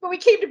when we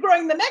came to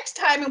growing the next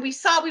time and we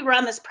saw we were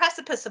on this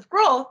precipice of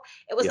growth,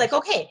 it was like,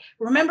 okay,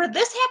 remember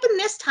this happened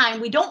this time.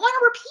 We don't want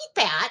to repeat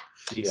that.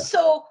 Yeah.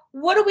 So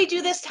what do we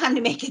do this time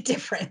to make it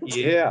different?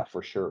 Yeah,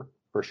 for sure.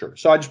 For sure.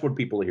 So I just want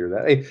people to hear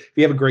that. Hey, if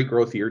you have a great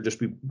growth year,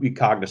 just be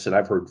cognizant.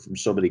 I've heard from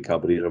so many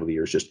companies over the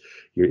years,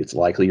 it's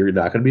likely you're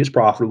not going to be as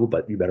profitable,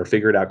 but you better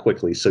figure it out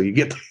quickly so you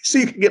can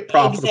get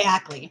profitable.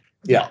 Exactly.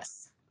 Yeah.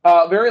 Yes.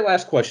 Very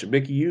last question,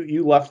 Miki.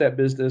 You left that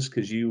business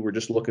because you were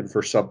just looking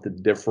for something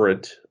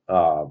different,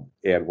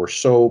 and we're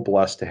so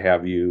blessed to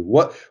have you.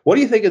 What do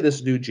you think of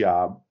this new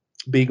job,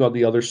 being on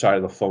the other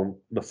side of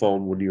the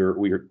phone when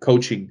you're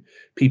coaching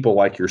people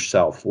like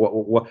yourself?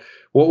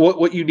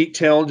 What unique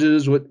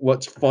challenges?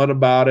 What's fun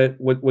about it?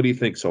 What do you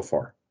think so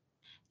far?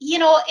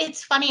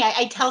 It's funny.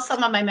 I tell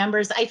some of my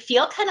members, I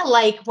feel kind of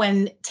like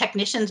when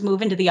technicians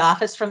move into the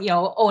office from,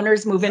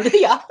 owners move into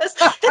the office.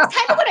 That's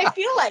kind of what I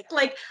feel like.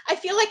 Like, I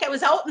feel like I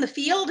was out in the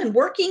field and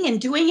working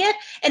and doing it.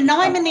 And now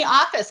I'm in the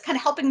office kind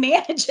of helping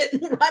manage it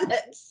and run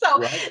it. So,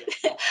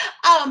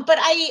 but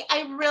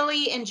I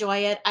really enjoy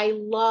it. I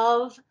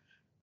love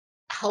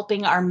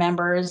helping our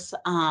members,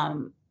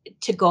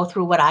 to go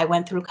through what I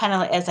went through, kind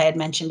of as I had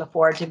mentioned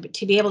before,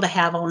 to be able to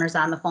have owners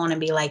on the phone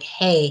and be like,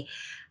 hey,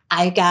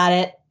 I got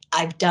it.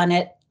 I've done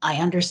it. I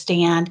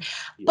understand.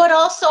 But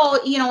also,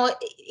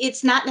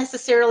 it's not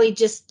necessarily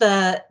just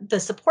the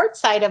support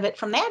side of it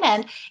from that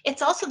end.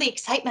 It's also the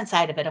excitement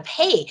side of it of,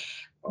 hey,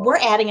 we're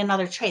adding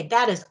another trade.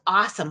 That is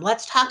awesome.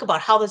 Let's talk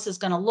about how this is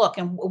going to look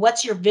and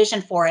what's your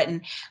vision for it.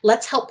 And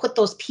let's help put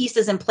those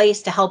pieces in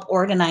place to help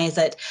organize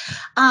it.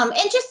 And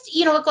just,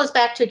 it goes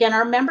back to, again,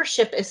 our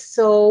membership is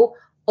so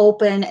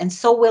open and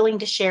so willing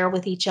to share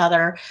with each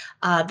other.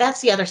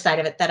 That's the other side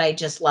of it that I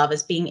just love,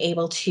 is being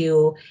able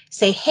to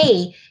say,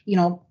 hey,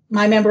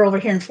 my member over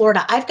here in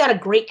Florida, I've got a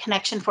great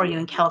connection for you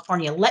in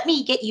California. Let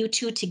me get you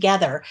two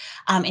together.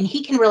 And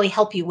he can really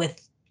help you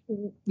with,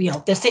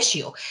 this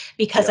issue,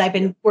 because I've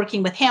been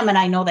working with him and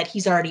I know that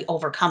he's already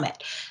overcome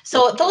it.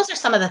 So those are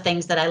some of the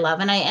things that I love.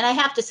 And I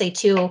have to say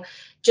too,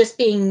 just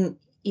being,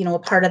 a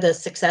part of the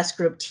Success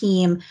Group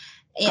team,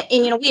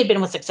 and we had been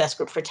with Success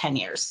Group for 10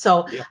 years.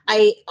 So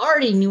I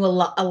already knew a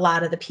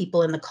lot of the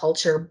people in the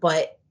culture,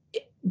 but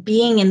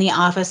being in the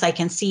office, I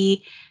can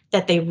see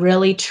that they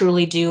really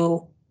truly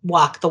do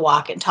walk the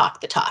walk and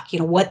talk the talk. You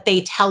know, what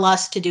they tell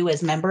us to do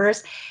as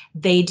members,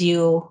 they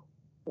do.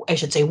 I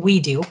should say we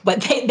do, but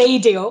they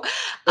do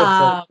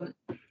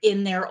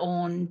in their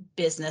own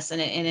business and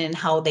in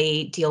how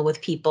they deal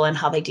with people and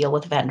how they deal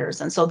with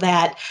vendors. And so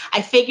that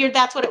I figured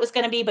that's what it was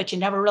going to be, but you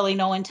never really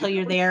know until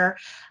you're there.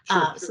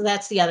 Sure. So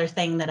that's the other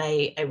thing that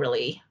I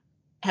really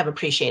have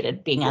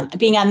appreciated being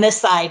on this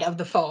side of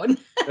the phone.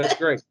 That's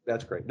great.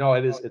 That's great. No,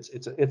 it is.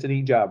 It's a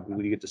neat job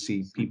when you get to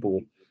see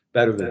people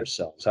better than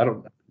themselves.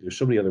 There's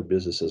so many other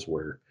businesses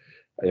where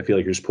I feel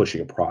like you're just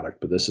pushing a product,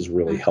 but this is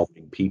really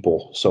helping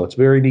people. So it's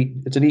very neat.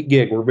 It's a neat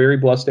gig. We're very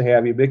blessed to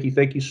have you. Miki,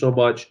 thank you so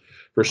much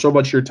for so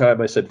much of your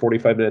time. I said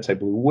 45 minutes. I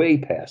blew way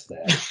past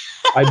that.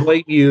 I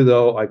blame you,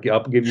 though.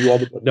 I'll give you all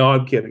the... No,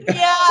 I'm kidding.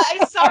 Yeah,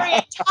 I'm sorry.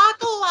 I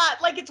talk a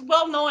lot. Like, it's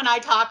well known I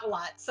talk a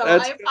lot. So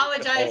I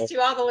apologize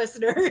to all the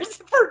listeners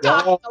for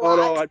talking a lot.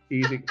 No, I'm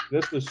teasing.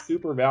 This was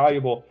super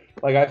valuable.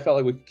 Like, I felt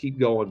like we could keep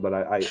going, but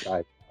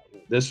I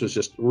this was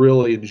just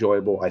really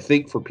enjoyable. I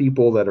think for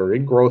people that are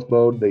in growth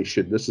mode,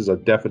 this is a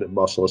definite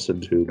must listen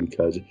to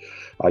because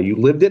you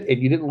lived it and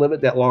you didn't live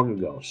it that long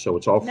ago. So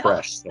it's all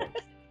fresh. So.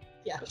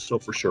 Yeah. So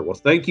for sure. Well,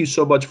 thank you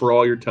so much for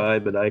all your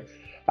time. And I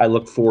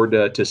look forward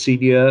to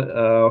seeing you.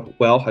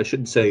 Well, I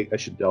shouldn't say,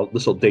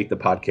 this will date the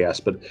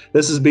podcast, but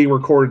this is being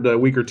recorded a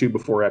week or two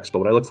before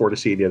Expo, but I look forward to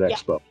seeing you at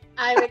Expo.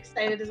 I'm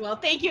excited as well.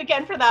 Thank you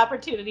again for the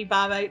opportunity,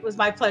 Bob. It was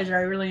my pleasure.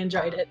 I really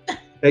enjoyed it.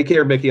 Take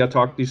care, Miki. I'll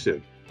talk to you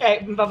soon.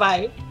 Okay.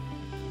 Bye-bye.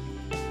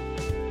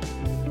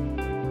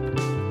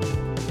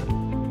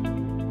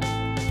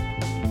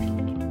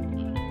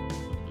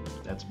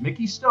 That's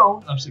Miki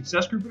Stone of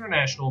Success Group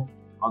International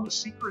on the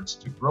secrets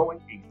to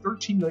growing a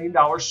 $13 million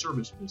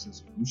service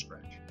business from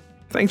scratch.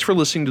 Thanks for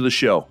listening to the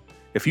show.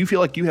 If you feel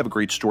like you have a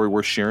great story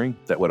worth sharing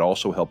that would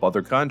also help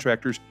other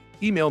contractors,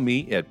 email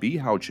me at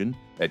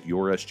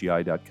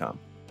bhouchin@yoursgi.com.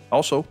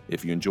 Also,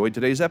 if you enjoyed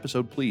today's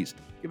episode, please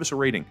give us a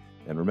rating.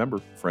 And remember,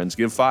 friends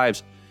give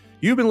fives.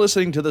 You've been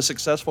listening to the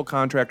Successful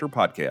Contractor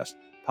Podcast,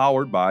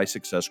 powered by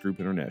Success Group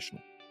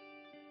International.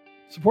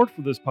 Support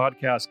for this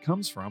podcast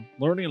comes from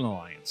Learning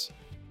Alliance.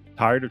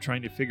 Tired of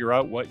trying to figure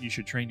out what you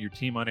should train your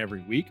team on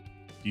every week?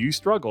 Do you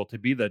struggle to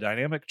be the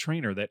dynamic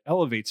trainer that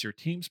elevates your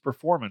team's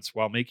performance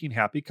while making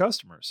happy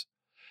customers?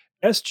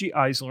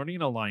 SGI's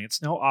Learning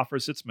Alliance now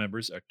offers its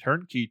members a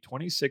turnkey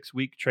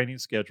 26-week training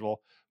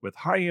schedule with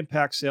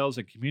high-impact sales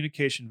and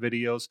communication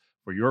videos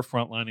for your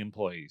frontline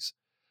employees.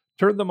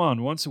 Turn them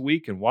on once a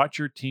week and watch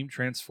your team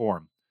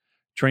transform.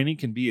 Training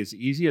can be as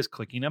easy as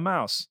clicking a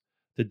mouse.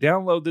 To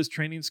download this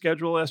training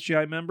schedule,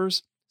 SGI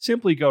members,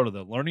 simply go to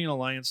the Learning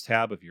Alliance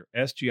tab of your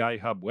SGI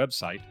Hub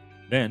website,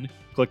 then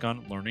click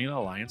on Learning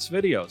Alliance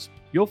Videos.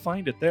 You'll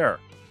find it there.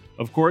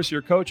 Of course,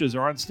 your coaches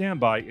are on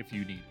standby if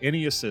you need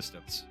any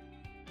assistance.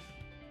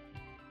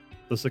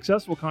 The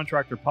Successful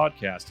Contractor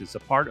Podcast is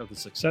a part of the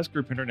Success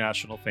Group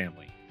International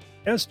family.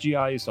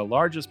 SGI is the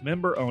largest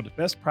member-owned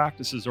best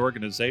practices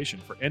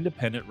organization for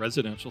independent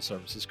residential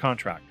services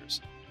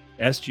contractors.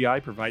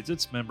 SGI provides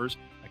its members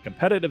a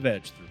competitive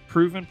edge through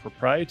proven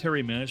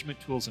proprietary management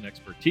tools and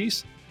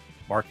expertise,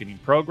 marketing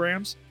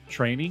programs,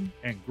 training,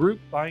 and group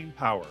buying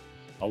power,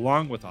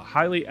 along with a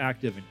highly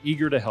active and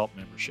eager to help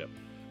membership.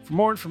 For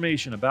more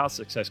information about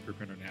Success Group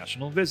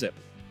International, visit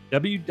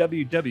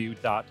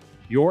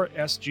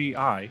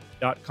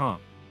www.yoursgi.com.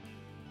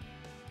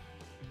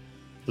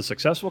 The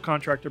Successful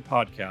Contractor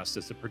Podcast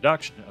is a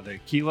production of the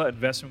Aquila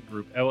Investment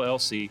Group,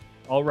 LLC,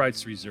 all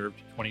rights reserved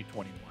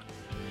 2021.